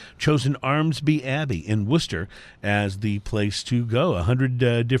have chosen Armsby Abbey in Worcester as the place to go.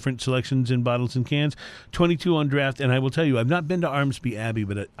 100 different selections in bottles and cans, 22 on draft. And I will tell you, I've not been to Armsby Abbey,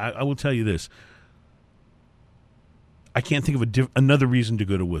 but I will tell you this. I can't think of another reason to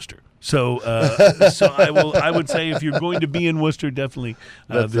go to Worcester. So, so I would say if you're going to be in Worcester, definitely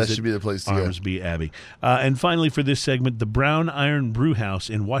visit that should be the place to Armsby Abbey. And finally, for this segment, the Brown Iron Brew House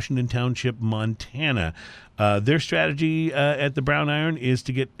in Washington Township, Montana. Their strategy at the Brown Iron is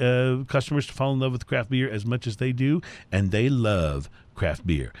to get customers to fall in love with craft beer as much as they do, and they love craft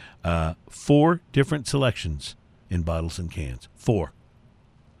beer. 4 different selections in bottles and cans. 4.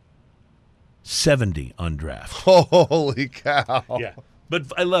 70 on draft. Holy cow. Yeah.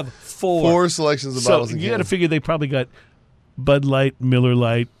 But I love 4. 4 selections of bottles and cans. You got to figure they probably got Bud Light, Miller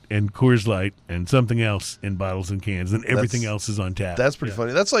Light, and Coors Light, and something else in bottles and cans, and everything else is on tap. That's pretty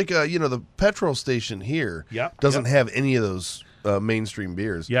funny. That's like, the petrol station here doesn't have any of those mainstream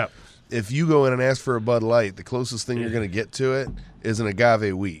beers. Yeah. If you go in and ask for a Bud Light, the closest thing you're going to get to it is an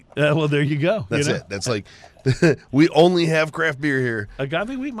agave wheat. Well, there you go. That's it. That's like, we only have craft beer here.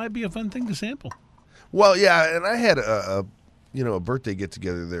 Agave wheat might be a fun thing to sample. Well, yeah, and I had a birthday get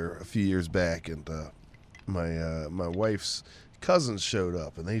together there a few years back, and my wife's cousins showed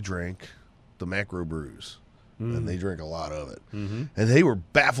up, and they drank the macro brews. And they drink a lot of it. Mm-hmm. And they were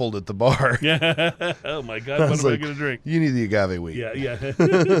baffled at the bar. Yeah. Oh, my God. What am I going to drink? You need the agave wheat. Yeah.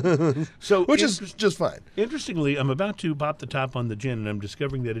 Which is just fine. Interestingly, I'm about to pop the top on the gin, and I'm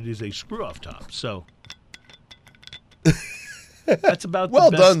discovering that it is a screw-off top. So that's about well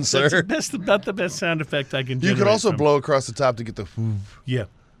the best, done, sir. That's about the best sound effect I can generate. You could also blow across the top to get the Yeah.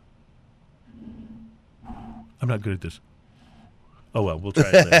 I'm not good at this. Oh, well, we'll try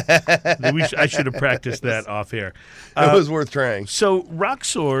it later. I should have practiced that off air. It was worth trying. So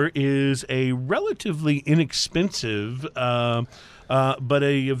Roxor is a relatively inexpensive but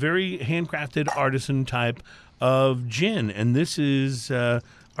a very handcrafted artisan type of gin. And this is, are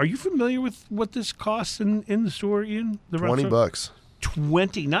you familiar with what this costs in the store, Ian? The Roxor? $20.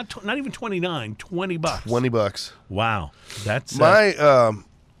 20, not even 29, $20. $20. Wow. That's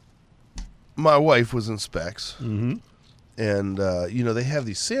my wife was in Specs. Mm-hmm. And, they have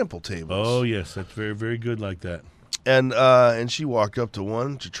these sample tables. Oh, yes. That's very, very good like that. And she walked up to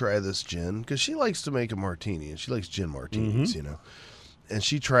one to try this gin because she likes to make a martini, and she likes gin martinis, And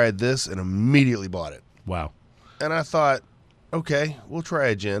she tried this and immediately bought it. Wow. And I thought, okay, we'll try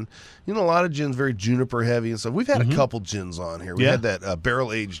a gin. A lot of gins very juniper heavy and stuff. We've had a couple gins on here. We had that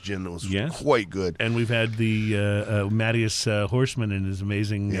barrel-aged gin that was quite good. And we've had the Mattias Horseman and his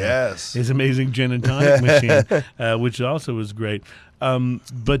amazing gin and tonic machine, which also was great.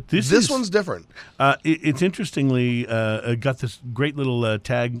 But this one's different. It's interestingly got this great little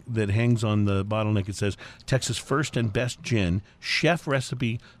tag that hangs on the bottleneck. It says Texas first and best gin, chef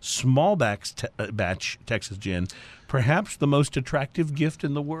recipe, small batch Texas gin, perhaps the most attractive gift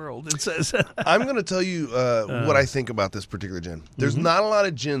in the world. It says. I'm going to tell you what I think about this particular gin. There's not a lot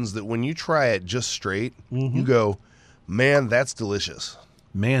of gins that when you try it just straight, you go, man, that's delicious.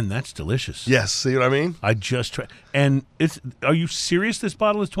 Man, that's delicious. Yes, see what I mean? I just tried. And are you serious this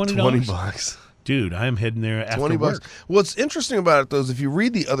bottle is $20? $20. Dude, I'm heading there after $20. work. What's interesting about it, though, is if you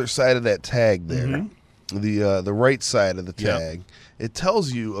read the other side of that tag there, the right side of the tag, it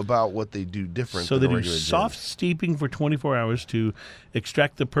tells you about what they do different so than they a do regular soft gin. steeping for 24 hours to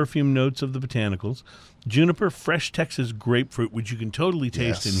extract the perfume notes of the botanicals. Juniper, fresh Texas grapefruit, which you can totally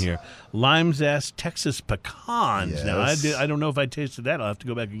taste in here. Lime zest, Texas pecans. Yes. Now, I don't know if I tasted that. I'll have to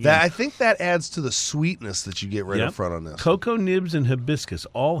go back again. I think that adds to the sweetness that you get right up front on this. Cocoa nibs and hibiscus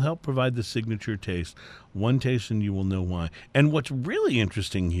all help provide the signature taste. One taste and you will know why. And what's really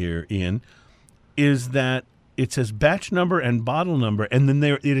interesting here, Ian, is that it says batch number and bottle number, and then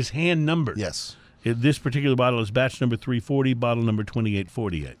it is hand numbered. Yes. This particular bottle is batch number 340, bottle number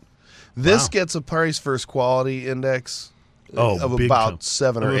 2848. This gets a price versus quality index of about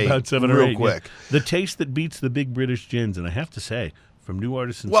 7 or 8. About 7 or 8. Real quick. Yeah. The taste that beats the big British gins, and I have to say, from New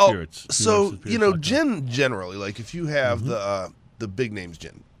Artisan well, Spirits. So, gin generally, like if you have the big names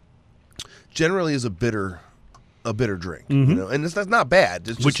gin, generally is a bitter drink, and that's not bad.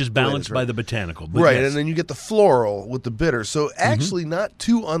 It's which is balanced by the botanical. Right, and then you get the floral with the bitter. So actually not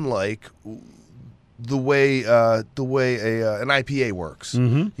too unlike the way an IPA works.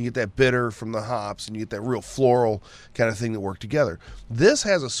 You get that bitter from the hops, and you get that real floral kind of thing that work together. This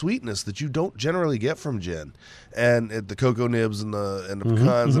has a sweetness that you don't generally get from gin, and the cocoa nibs and the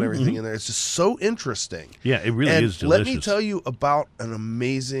pecans and everything in there. It's just so interesting. Yeah, it really is delicious. Let me tell you about an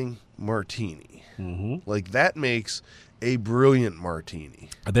amazing martini. Like that makes a brilliant martini.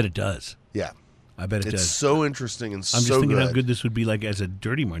 I bet it does. Yeah. I bet it it's does. so interesting and so good. I'm just thinking how good this would be, like as a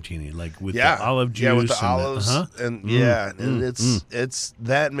dirty martini, like with the olive juice. Yeah, with the olives, and it's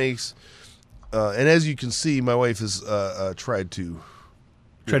that makes. And as you can see, my wife has tried to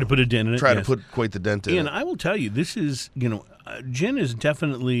put a dent in it. To put quite the dent in it. And I will tell you, this is gin is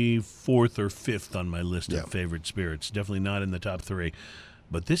definitely 4th or 5th on my list of favorite spirits. Definitely not in the top 3.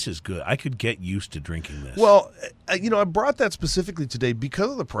 But this is good. I could get used to drinking this. Well, I brought that specifically today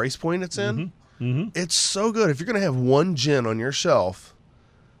because of the price point it's in. It's so good. If you're going to have one gin on your shelf,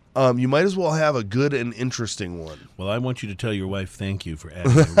 you might as well have a good and interesting one. Well, I want you to tell your wife thank you for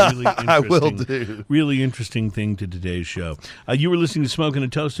adding a really interesting, I will do. Really interesting thing to today's show. You were listening to Smoking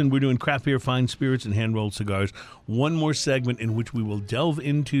and Toasting. We're doing craft beer, fine spirits, and hand-rolled cigars. One more segment in which we will delve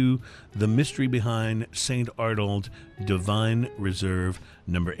into the mystery behind St. Arnold Divine Reserve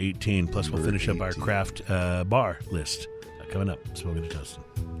number 18. Plus, we'll finish up our craft bar list. Coming up, Smoking and Toasting.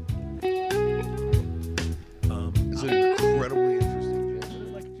 It's an incredibly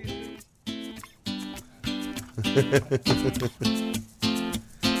interesting gin.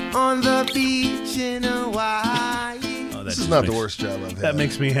 On the beach in Hawaii. This is not the worst job I've had. That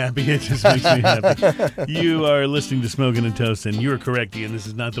makes me happy. It just makes me happy. You are listening to Smoking and Toasting. You are correct, Ian. This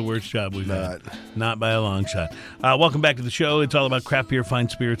is not the worst job we've had. Not by a long shot. Welcome back to the show. It's all about craft beer, fine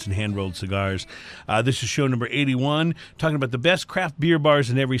spirits, and hand-rolled cigars. This is show number 81, talking about the best craft beer bars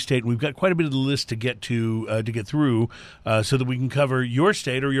in every state. We've got quite a bit of the list to get through, so that we can cover your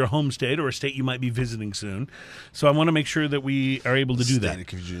state or your home state or a state you might be visiting soon. So I want to make sure that we are able to do that.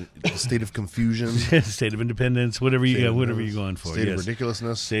 State of confusion. State of independence, whatever you're going for. State of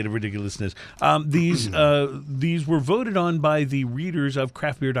ridiculousness. State of ridiculousness. These were voted on by the readers of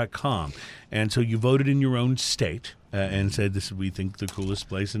craftbeer.com. And so you voted in your own state and said, this is, we think, the coolest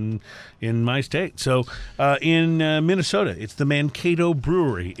place in my state. So in Minnesota, it's the Mankato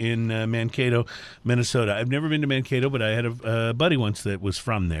Brewery in Mankato, Minnesota. I've never been to Mankato, but I had a buddy once that was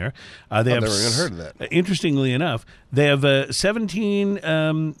from there. I've never even heard of that. Interestingly enough, they have 17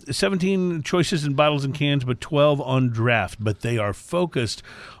 choices in bottles and cans, but 12 on draft. But they are focused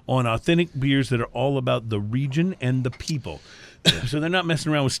on authentic beers that are all about the region and the people. So they're not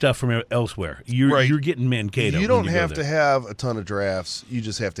messing around with stuff from elsewhere. You're getting Mankato. You don't have to have a ton of drafts. You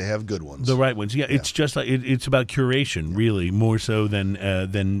just have to have good ones. The right ones. Yeah. It's just like it's about curation, really, more so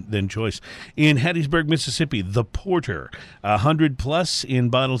than choice. In Hattiesburg, Mississippi, the Porter, 100 plus in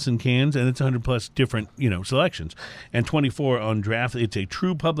bottles and cans, and it's 100 plus different selections, and 24 on draft. It's a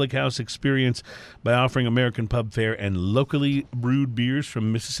true public house experience by offering American pub fare and locally brewed beers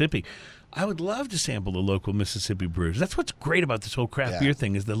from Mississippi. I would love to sample the local Mississippi brews. That's what's great about this whole craft beer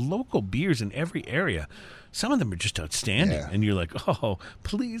thing is the local beers in every area. Some of them are just outstanding. Yeah. And you're like, oh,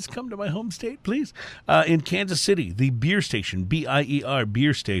 please come to my home state, please. In Kansas City, the Beer Station, BIER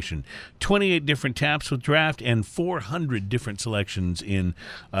Beer Station, 28 different taps with draft and 400 different selections in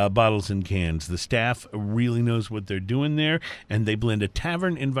bottles and cans. The staff really knows what they're doing there, and they blend a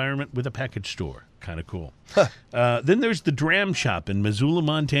tavern environment with a package store. Kind of cool. Then there's the Dram Shop in Missoula,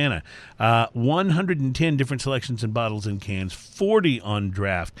 Montana. 110 different selections in bottles and cans, 40 on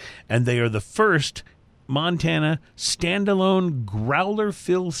draft, and they are the first Montana standalone growler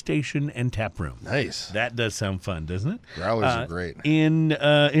fill station and tap room. Nice. That does sound fun, doesn't it? Growlers are great. In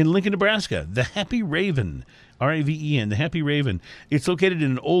Lincoln, Nebraska, the Happy Raven. Raven, the Happy Raven. It's located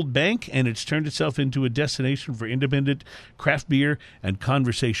in an old bank, and it's turned itself into a destination for independent craft beer and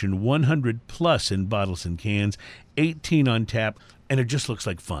conversation. 100 plus in bottles and cans, 18 on tap, and it just looks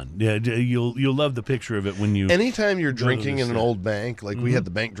like fun. Yeah, you'll love the picture of it when you. Anytime you're drinking in an old bank, like we had the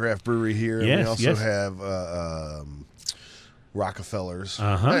Bank Draft Brewery here, and we also have Rockefellers.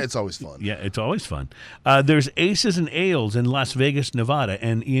 It's always fun. Yeah, it's always fun. There's Aces and Ales in Las Vegas, Nevada.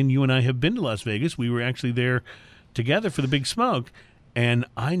 And Ian, you and I have been to Las Vegas. We were actually there together for the Big Smoke. And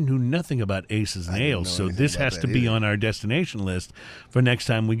I knew nothing about Aces and Ales, so this has to be on our destination list for next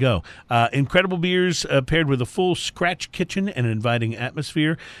time we go. Incredible beers paired with a full scratch kitchen and an inviting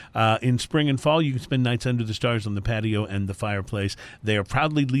atmosphere. In spring and fall, you can spend nights under the stars on the patio and the fireplace. They are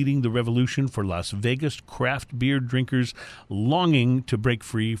proudly leading the revolution for Las Vegas craft beer drinkers longing to break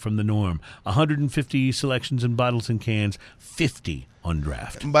free from the norm. 150 selections in bottles and cans, 50 on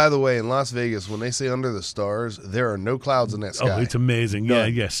draft. And by the way, in Las Vegas, when they say under the stars, there are no clouds in that sky. Oh, it's amazing.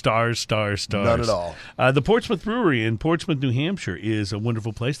 None. Yeah. Stars, stars, stars. None at all. The Portsmouth Brewery in Portsmouth, New Hampshire is a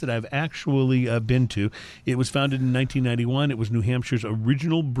wonderful place that I've actually been to. It was founded in 1991. It was New Hampshire's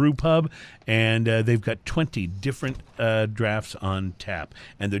original brew pub, and they've got 20 different drafts on tap.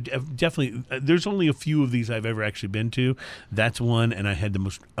 And they're definitely, there's only a few of these I've ever actually been to. That's one, and I had the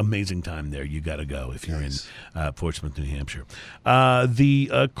most amazing time there. You got to go if you're in Portsmouth, New Hampshire.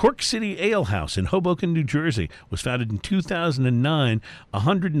 The Cork City Ale House in Hoboken, New Jersey was founded in 2009.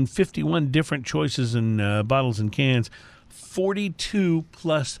 151 different choices in bottles and cans, 42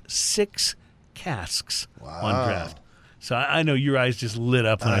 plus 6 casks on draft. So I know your eyes just lit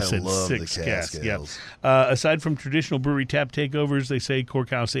up when I said love 6 the casks. cask Yeah. ales. Aside from traditional brewery tap takeovers, they say Cork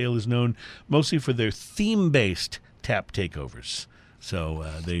House Ale is known mostly for their theme-based tap takeovers. So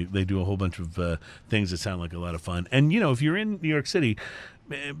they do a whole bunch of things that sound like a lot of fun. And, if you're in New York City,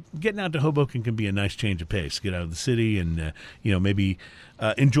 getting out to Hoboken can be a nice change of pace. Get out of the city and, maybe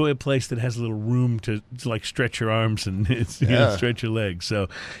enjoy a place that has a little room to like stretch your arms and stretch your legs. So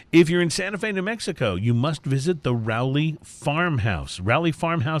if you're in Santa Fe, New Mexico, you must visit the Rowley Farmhouse. Rowley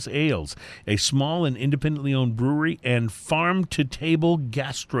Farmhouse Ales, a small and independently owned brewery and farm-to-table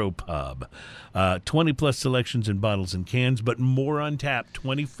gastropub. 20-plus selections in bottles and cans, but more on tap,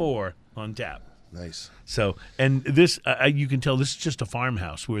 24 on tap. Nice. So, and this, you can tell this is just a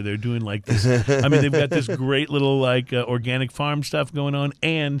farmhouse where they're doing like this. I mean, they've got this great little like organic farm stuff going on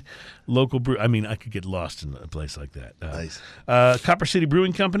and local brew. I mean, I could get lost in a place like that. Nice. Copper City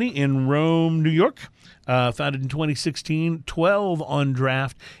Brewing Company in Rome, New York. Founded in 2016, 12 on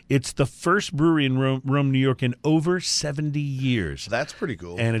draft. It's the first brewery in Rome, New York in over 70 years. That's pretty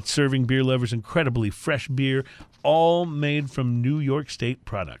cool. And it's serving beer lovers incredibly fresh beer, all made from New York State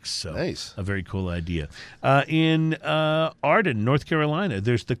products. So nice. A very cool idea. In Arden, North Carolina,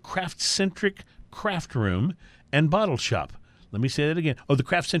 there's the Craft-Centric Craft Room and Bottle Shop. Let me say that again. Oh, the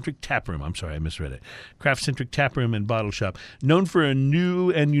Craft-Centric Tap Room. I'm sorry, I misread it. Craft-Centric Tap Room and Bottle Shop. Known for a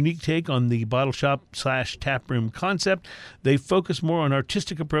new and unique take on the bottle shop/tap room concept, they focus more on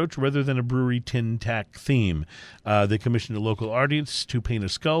artistic approach rather than a brewery tin tack theme. They commissioned a local artist to paint a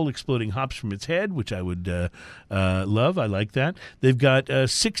skull exploding hops from its head, which I would love. I like that. They've got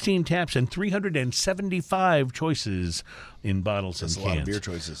 16 taps and 375 choices in bottles and cans. That's a lot of beer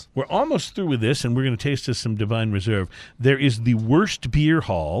choices. We're almost through with this, and we're going to taste us some Divine Reserve. There is the Worst Beer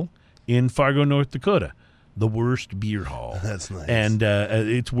Hall in Fargo, North Dakota. The Worst Beer Hall. That's nice. And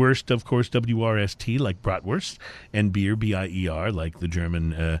it's Worst, of course, W-R-S-T, like bratwurst, and beer, B-I-E-R, like the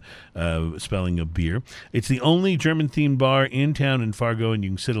German spelling of beer. It's the only German-themed bar in town in Fargo, and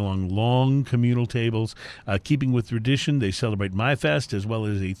you can sit along long communal tables. Keeping with tradition, they celebrate MyFest as well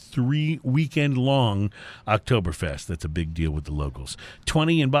as a 3-weekend-long Oktoberfest. That's a big deal with the locals.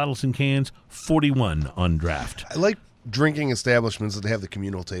 20 in bottles and cans, 41 on draft. I like drinking establishments that have the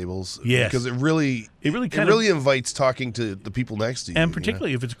communal tables. Yes. Because it really invites talking to the people next to you. And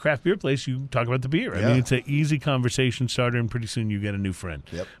particularly if it's a craft beer place, you talk about the beer. I mean, it's an easy conversation starter, and pretty soon you get a new friend,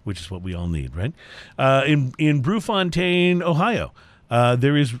 which is what we all need, right? In Brewfontaine, Ohio,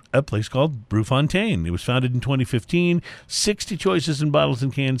 there is a place called Brewfontaine. It was founded in 2015. 60 choices in bottles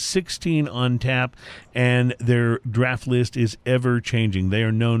and cans, 16 on tap, and their draft list is ever changing. They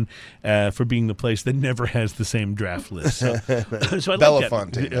are known for being the place that never has the same draft list. So I like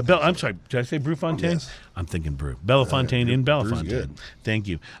Bellefontaine. I'm sorry, did I say Brewfontaine? Yes. I'm thinking Brew. Bellefontaine in Bellefontaine. Good. Thank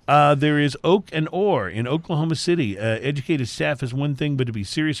you. There is Oak and Ore in Oklahoma City. Educated staff is one thing, but to be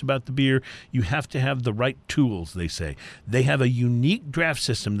serious about the beer, you have to have the right tools, they say. They have a unique draft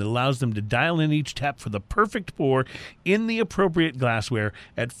system that allows them to dial in each tap for the perfect pour in the appropriate glassware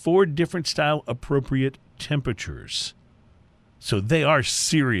at 4 different style appropriate temperatures. So they are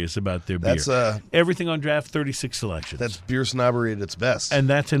serious about their beer. That's everything on draft, 36 selections. That's beer snobbery at its best. And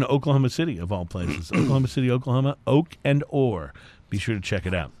that's in Oklahoma City, of all places. Oklahoma City, Oklahoma, Oak and Ore. Be sure to check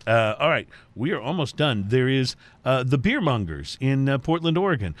it out. All right, we are almost done. There is the Beer Mongers in Portland,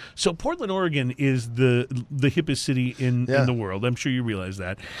 Oregon. So Portland, Oregon is the hippest city in the world. I'm sure you realize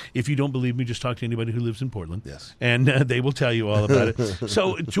that. If you don't believe me, just talk to anybody who lives in Portland. Yes. And they will tell you all about it.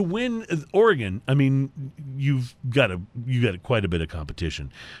 So to win Oregon, I mean, you've got quite a bit of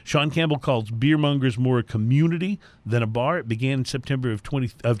competition. Sean Campbell calls Beer Mongers more a community than a bar. It began in September of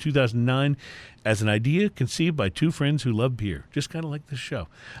 2009 as an idea conceived by 2 friends who love beer, just kind of like this show.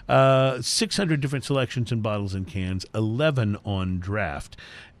 600 different selections in bottles and cans, 11 on draft.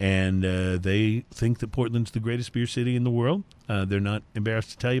 and they think that Portland's the greatest beer city in the world. They're not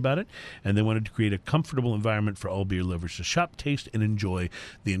embarrassed to tell you about it, and they wanted to create a comfortable environment for all beer lovers to shop, taste, and enjoy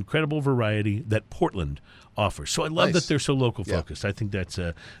the incredible variety that Portland offers. So I love Nice. that they're so local focused. I think that's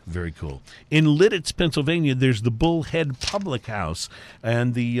very cool. In Lidditz, Pennsylvania, there's the Bullhead Public House,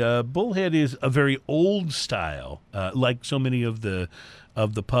 and the Bullhead is a very old style, like so many of the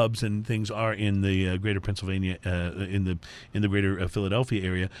pubs and things are in the greater Pennsylvania, in the greater Philadelphia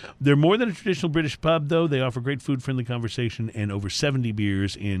area. They're more than a traditional British pub, though. They offer great food, friendly conversation, and over 70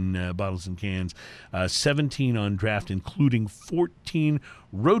 beers in bottles and cans, 17 on draft, including 14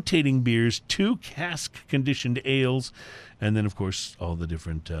 rotating beers, 2 cask-conditioned ales, and then, of course, all the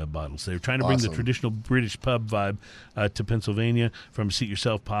different bottles. They're trying to bring the Awesome. traditional British pub vibe to Pennsylvania, from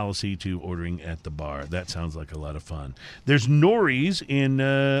seat-yourself policy to ordering at the bar. That sounds like a lot of fun. There's Norrie's in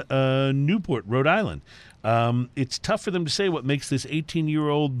Newport, Rhode Island. It's tough for them to say what makes this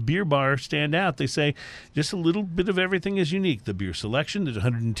 18-year-old beer bar stand out. They say just a little bit of everything is unique. The beer selection, there's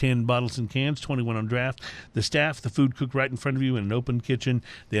 110 bottles and cans, 21 on draft. The staff, the food cooked right in front of you in an open kitchen.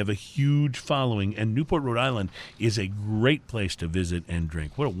 They have a huge following, and Newport, Rhode Island is a great place to visit and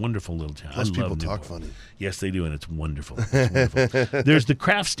drink. What a wonderful little town. Plus I people love talk Newport. funny. Yes, they do, and it's wonderful. It's wonderful. There's the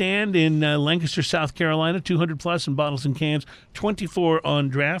Craft Stand in Lancaster, South Carolina, 200 plus in bottles and cans, 24 on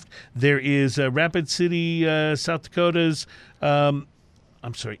draft. There is Rapid City, South Dakota's,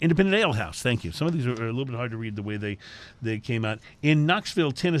 Independent Ale House. Thank you. Some of these are a little bit hard to read the way they came out. In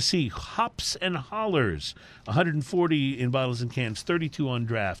Knoxville, Tennessee, Hops and Hollers, 140 in bottles and cans, 32 on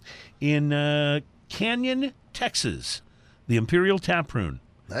draft. In Canyon, Texas, the Imperial Taproom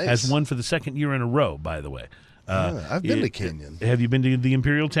Nice. has won for the second year in a row, by the way. I've been to Canyon. Have you been to the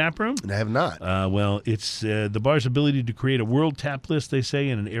Imperial Taproom? I have not. Well, it's the bar's ability to create a world tap list, they say,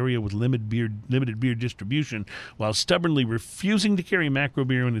 in an area with limited beer distribution, while stubbornly refusing to carry macro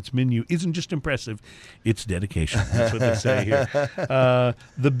beer on its menu, isn't just impressive, it's dedication. That's what they say here.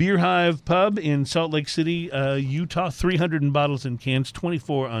 The Beer Hive Pub in Salt Lake City, Utah, 300 in bottles and cans,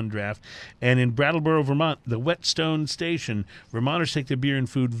 24 on draft. And in Brattleboro, Vermont, the Whetstone Station, Vermonters take their beer and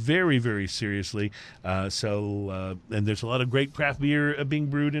food very, very seriously. And there's a lot of great craft beer being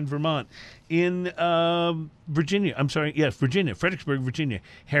brewed in Vermont. In Virginia, Fredericksburg, Virginia,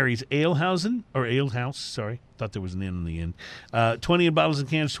 Harry's Alehausen, or Alehouse, sorry. Thought there was an N on the end. 20 in bottles and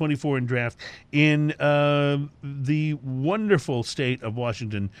cans, 24 in draft. In the wonderful state of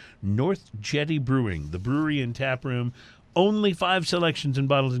Washington, North Jetty Brewing, the brewery and tap room, only 5 selections in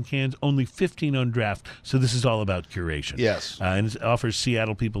bottles and cans, only 15 on draft. So this is all about curation. Yes. And it offers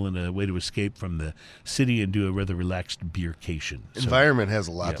Seattle people a way to escape from the city and do a rather relaxed beercation. So, Environment has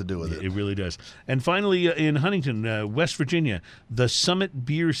a lot yeah, to do with it. It really does. And finally, in Huntington, West Virginia, the Summit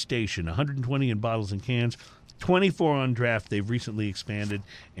Beer Station, 120 in bottles and cans, 24 on draft. They've recently expanded,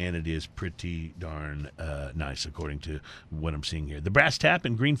 and it is pretty darn nice, according to what I'm seeing here. The Brass Tap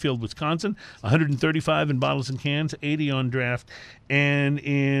in Greenfield, Wisconsin, 135 in bottles and cans, 80 on draft. And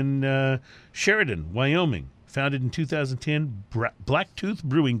in Sheridan, Wyoming, founded in 2010, Blacktooth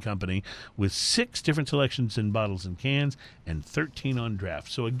Brewing Company, with 6 different selections in bottles and cans and 13 on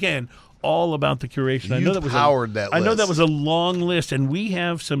draft. So again, all about the curation. I know that was a long list, and we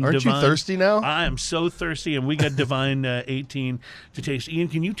have some. Aren't you thirsty now? I am so thirsty, and we got Divine 18 to taste. Ian,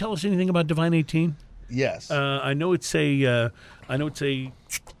 can you tell us anything about Divine 18? Yes. I know it's a.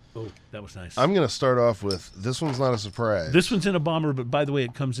 Oh, that was nice. I'm going to start off with this one's not a surprise. This one's in a bomber, but by the way,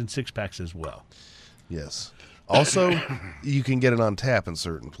 it comes in 6-packs as well. Yes. Also, you can get it on tap in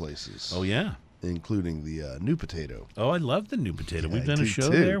certain places. Oh yeah. Including the New Potato. Oh, I love the New Potato. We've I done a do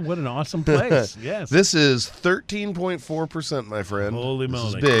show too. there. What an awesome place. Yes. This is 13.4%, my friend. Holy this moly.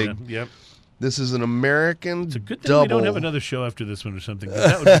 is big. Yeah, yep. This is an American It's a good thing double. we don't have another show after this one or something.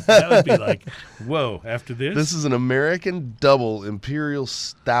 That would be like, whoa, after this? This is an American double Imperial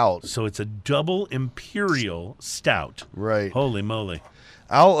Stout. So it's a double Imperial Stout. Right. Holy moly.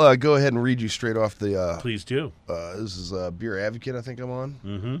 I'll go ahead and read you straight off the... Please do. this is Beer Advocate, I think I'm on.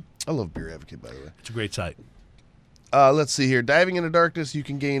 Mm-hmm. I love Beer Advocate, by the way. It's a great site. Let's see here. Diving into darkness, you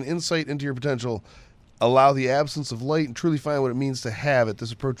can gain insight into your potential. Allow the absence of light and truly find what it means to have it.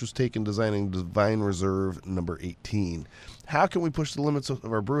 This approach was taken designing Divine Reserve number 18. How can we push the limits of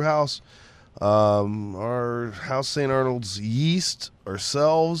our brew house? Our House St. Arnold's yeast,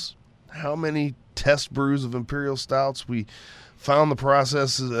 ourselves. How many test brews of Imperial Stouts? We found the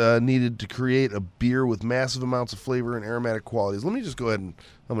process needed to create a beer with massive amounts of flavor and aromatic qualities. Let me just go ahead and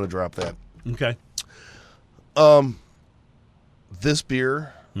I'm going to drop that. Okay. This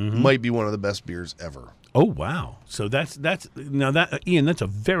beer might be one of the best beers ever. Oh, wow. So that's now that Ian, that's a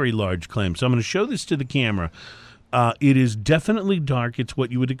very large claim. So I'm going to show this to the camera. It is definitely dark. It's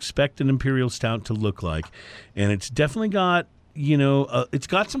what you would expect an imperial stout to look like, and it's definitely got it's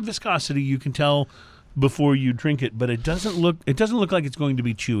got some viscosity. You can tell before you drink it, but it doesn't look like it's going to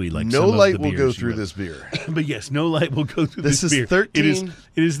be chewy like No some light of the will go beers through you this beer. But yes, no light will go through This this is beer. 13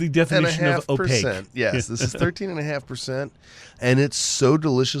 It is the definition of opaque. Yes, this is 13.5%, and it's so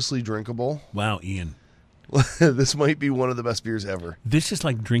deliciously drinkable. Wow, Ian. This might be one of the best beers ever. This is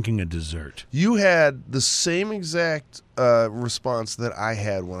like drinking a dessert. You had the same exact response that I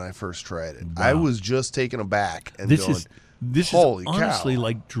had when I first tried it. I was just taken aback and This going, is holy honestly cow.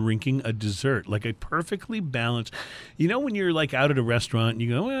 like drinking a dessert, like a perfectly balanced. You know when you're like out at a restaurant and you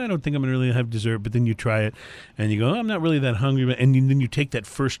go, well, I don't think I'm going to really have dessert, but then you try it and you go, I'm not really that hungry, and then you take that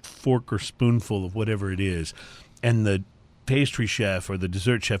first fork or spoonful of whatever it is, and the pastry chef or the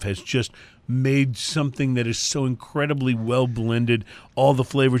dessert chef has just made something that is so incredibly well blended. All the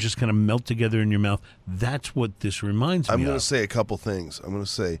flavors just kind of melt together in your mouth. That's what this reminds me I'm of. going to say a couple things. I'm going to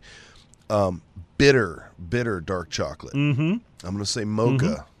say bitter dark chocolate. Mm-hmm. I'm going to say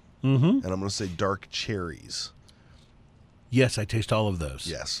mocha. Mm-hmm. And I'm going to say dark cherries. Yes, I taste all of those.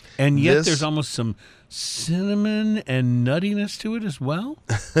 Yes. And yet there's almost some cinnamon and nuttiness to it as well.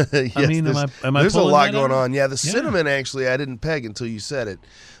 Yes, I mean, am I there's a pulling lot that going out? on. Yeah, the cinnamon actually I didn't peg until you said it,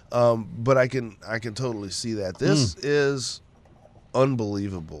 but I can totally see that. This is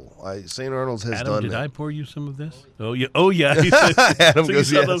unbelievable. St. Arnold's has Adam, done did that. I pour you some of this? Oh yeah. Adam So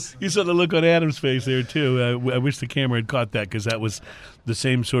goes, yes. you saw the look on Adam's face there too. I wish the camera had caught that because that was the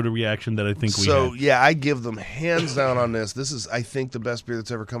same sort of reaction that I think we So had. yeah, I give them hands down on this. This is, I think, the best beer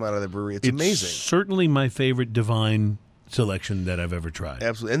that's ever come out of the brewery. It's amazing. Certainly my favorite Divine selection that I've ever tried.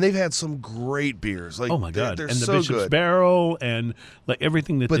 Absolutely, and they've had some great beers. Like, Oh my God! they're And the so Bishop's good. Barrel and like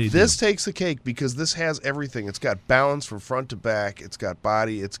everything that But they this do. takes the cake because this has everything. It's got balance from front to back. It's got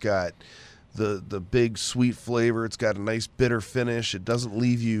body. It's got the big sweet flavor. It's got a nice bitter finish. It doesn't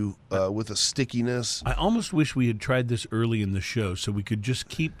leave you with a stickiness. I almost wish we had tried this early in the show so we could just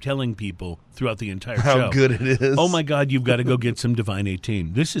keep telling people throughout the entire How show. good it is. Oh my God, you've got to go get some Divine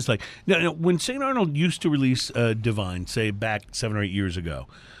 18. This is like no, when St. Arnold used to release Divine, say back 7 or 8 years ago,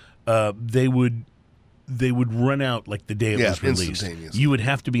 they would run out like the day it was released. instantaneously. You would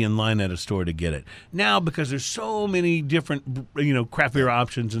have to be in line at a store to get it. Now, because there's so many different craft beer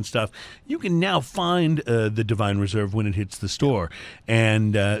options and stuff, you can now find the Divine Reserve when it hits the store.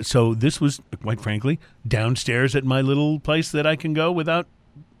 And so this was, quite frankly, downstairs at my little place that I can go without,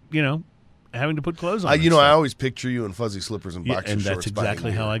 having to put clothes on. I always picture you in fuzzy slippers and boxer and shorts. that's exactly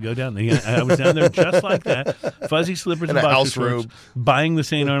buying how beer. I go down there. Yeah, I was down there just like that, fuzzy slippers and And a boxer house shorts, robe. buying the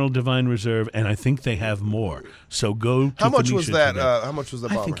St. Arnold Divine Reserve, and I think they have more. So go to How much was Phoenicia that? today. How much was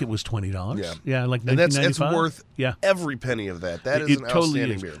that? I bomber? think it was $20. Yeah. Yeah, like And it's $19.95. worth Yeah. every penny of that. That is It an totally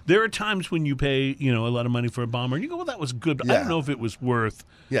outstanding is. beer. There are times when you pay, a lot of money for a bomber, and you go, "Well, that was good." But I Yeah. don't know if it was worth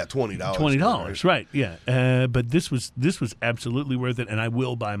Yeah, $20. $20, right? Yeah, but this was absolutely worth it, and I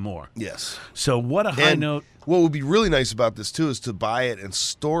will buy more. Yes. So what a high And note! what would be really nice about this too is to buy it and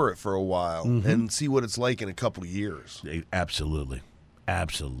store it for a while Mm-hmm. and see what it's like in a couple of years. Absolutely.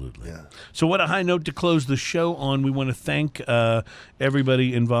 Absolutely. Yeah. So what a high note to close the show on. We want to thank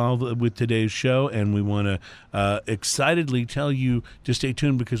everybody involved with today's show, and we want to excitedly tell you to stay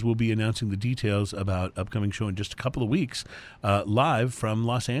tuned because we'll be announcing the details about upcoming show in just a couple of weeks live from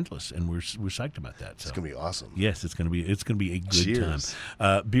Los Angeles, and we're psyched about that. So. It's gonna be awesome. Yes, it's going to be a good Cheers.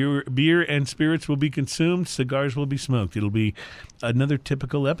 time. Beer and spirits will be consumed. Cigars will be smoked. It'll be another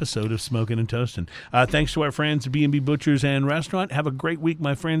typical episode of Smoking and Toasting. Thanks to our friends at B&B Butchers and Restaurant. Have a great week,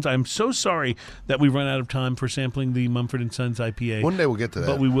 my friends. I'm so sorry that we run out of time for sampling the Mumford & Sons IPA. One day we'll get to that.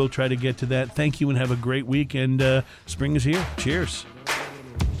 But we will try to get to that. Thank you and have a great week. And spring is here. Cheers.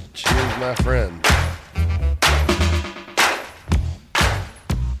 Cheers, my friend.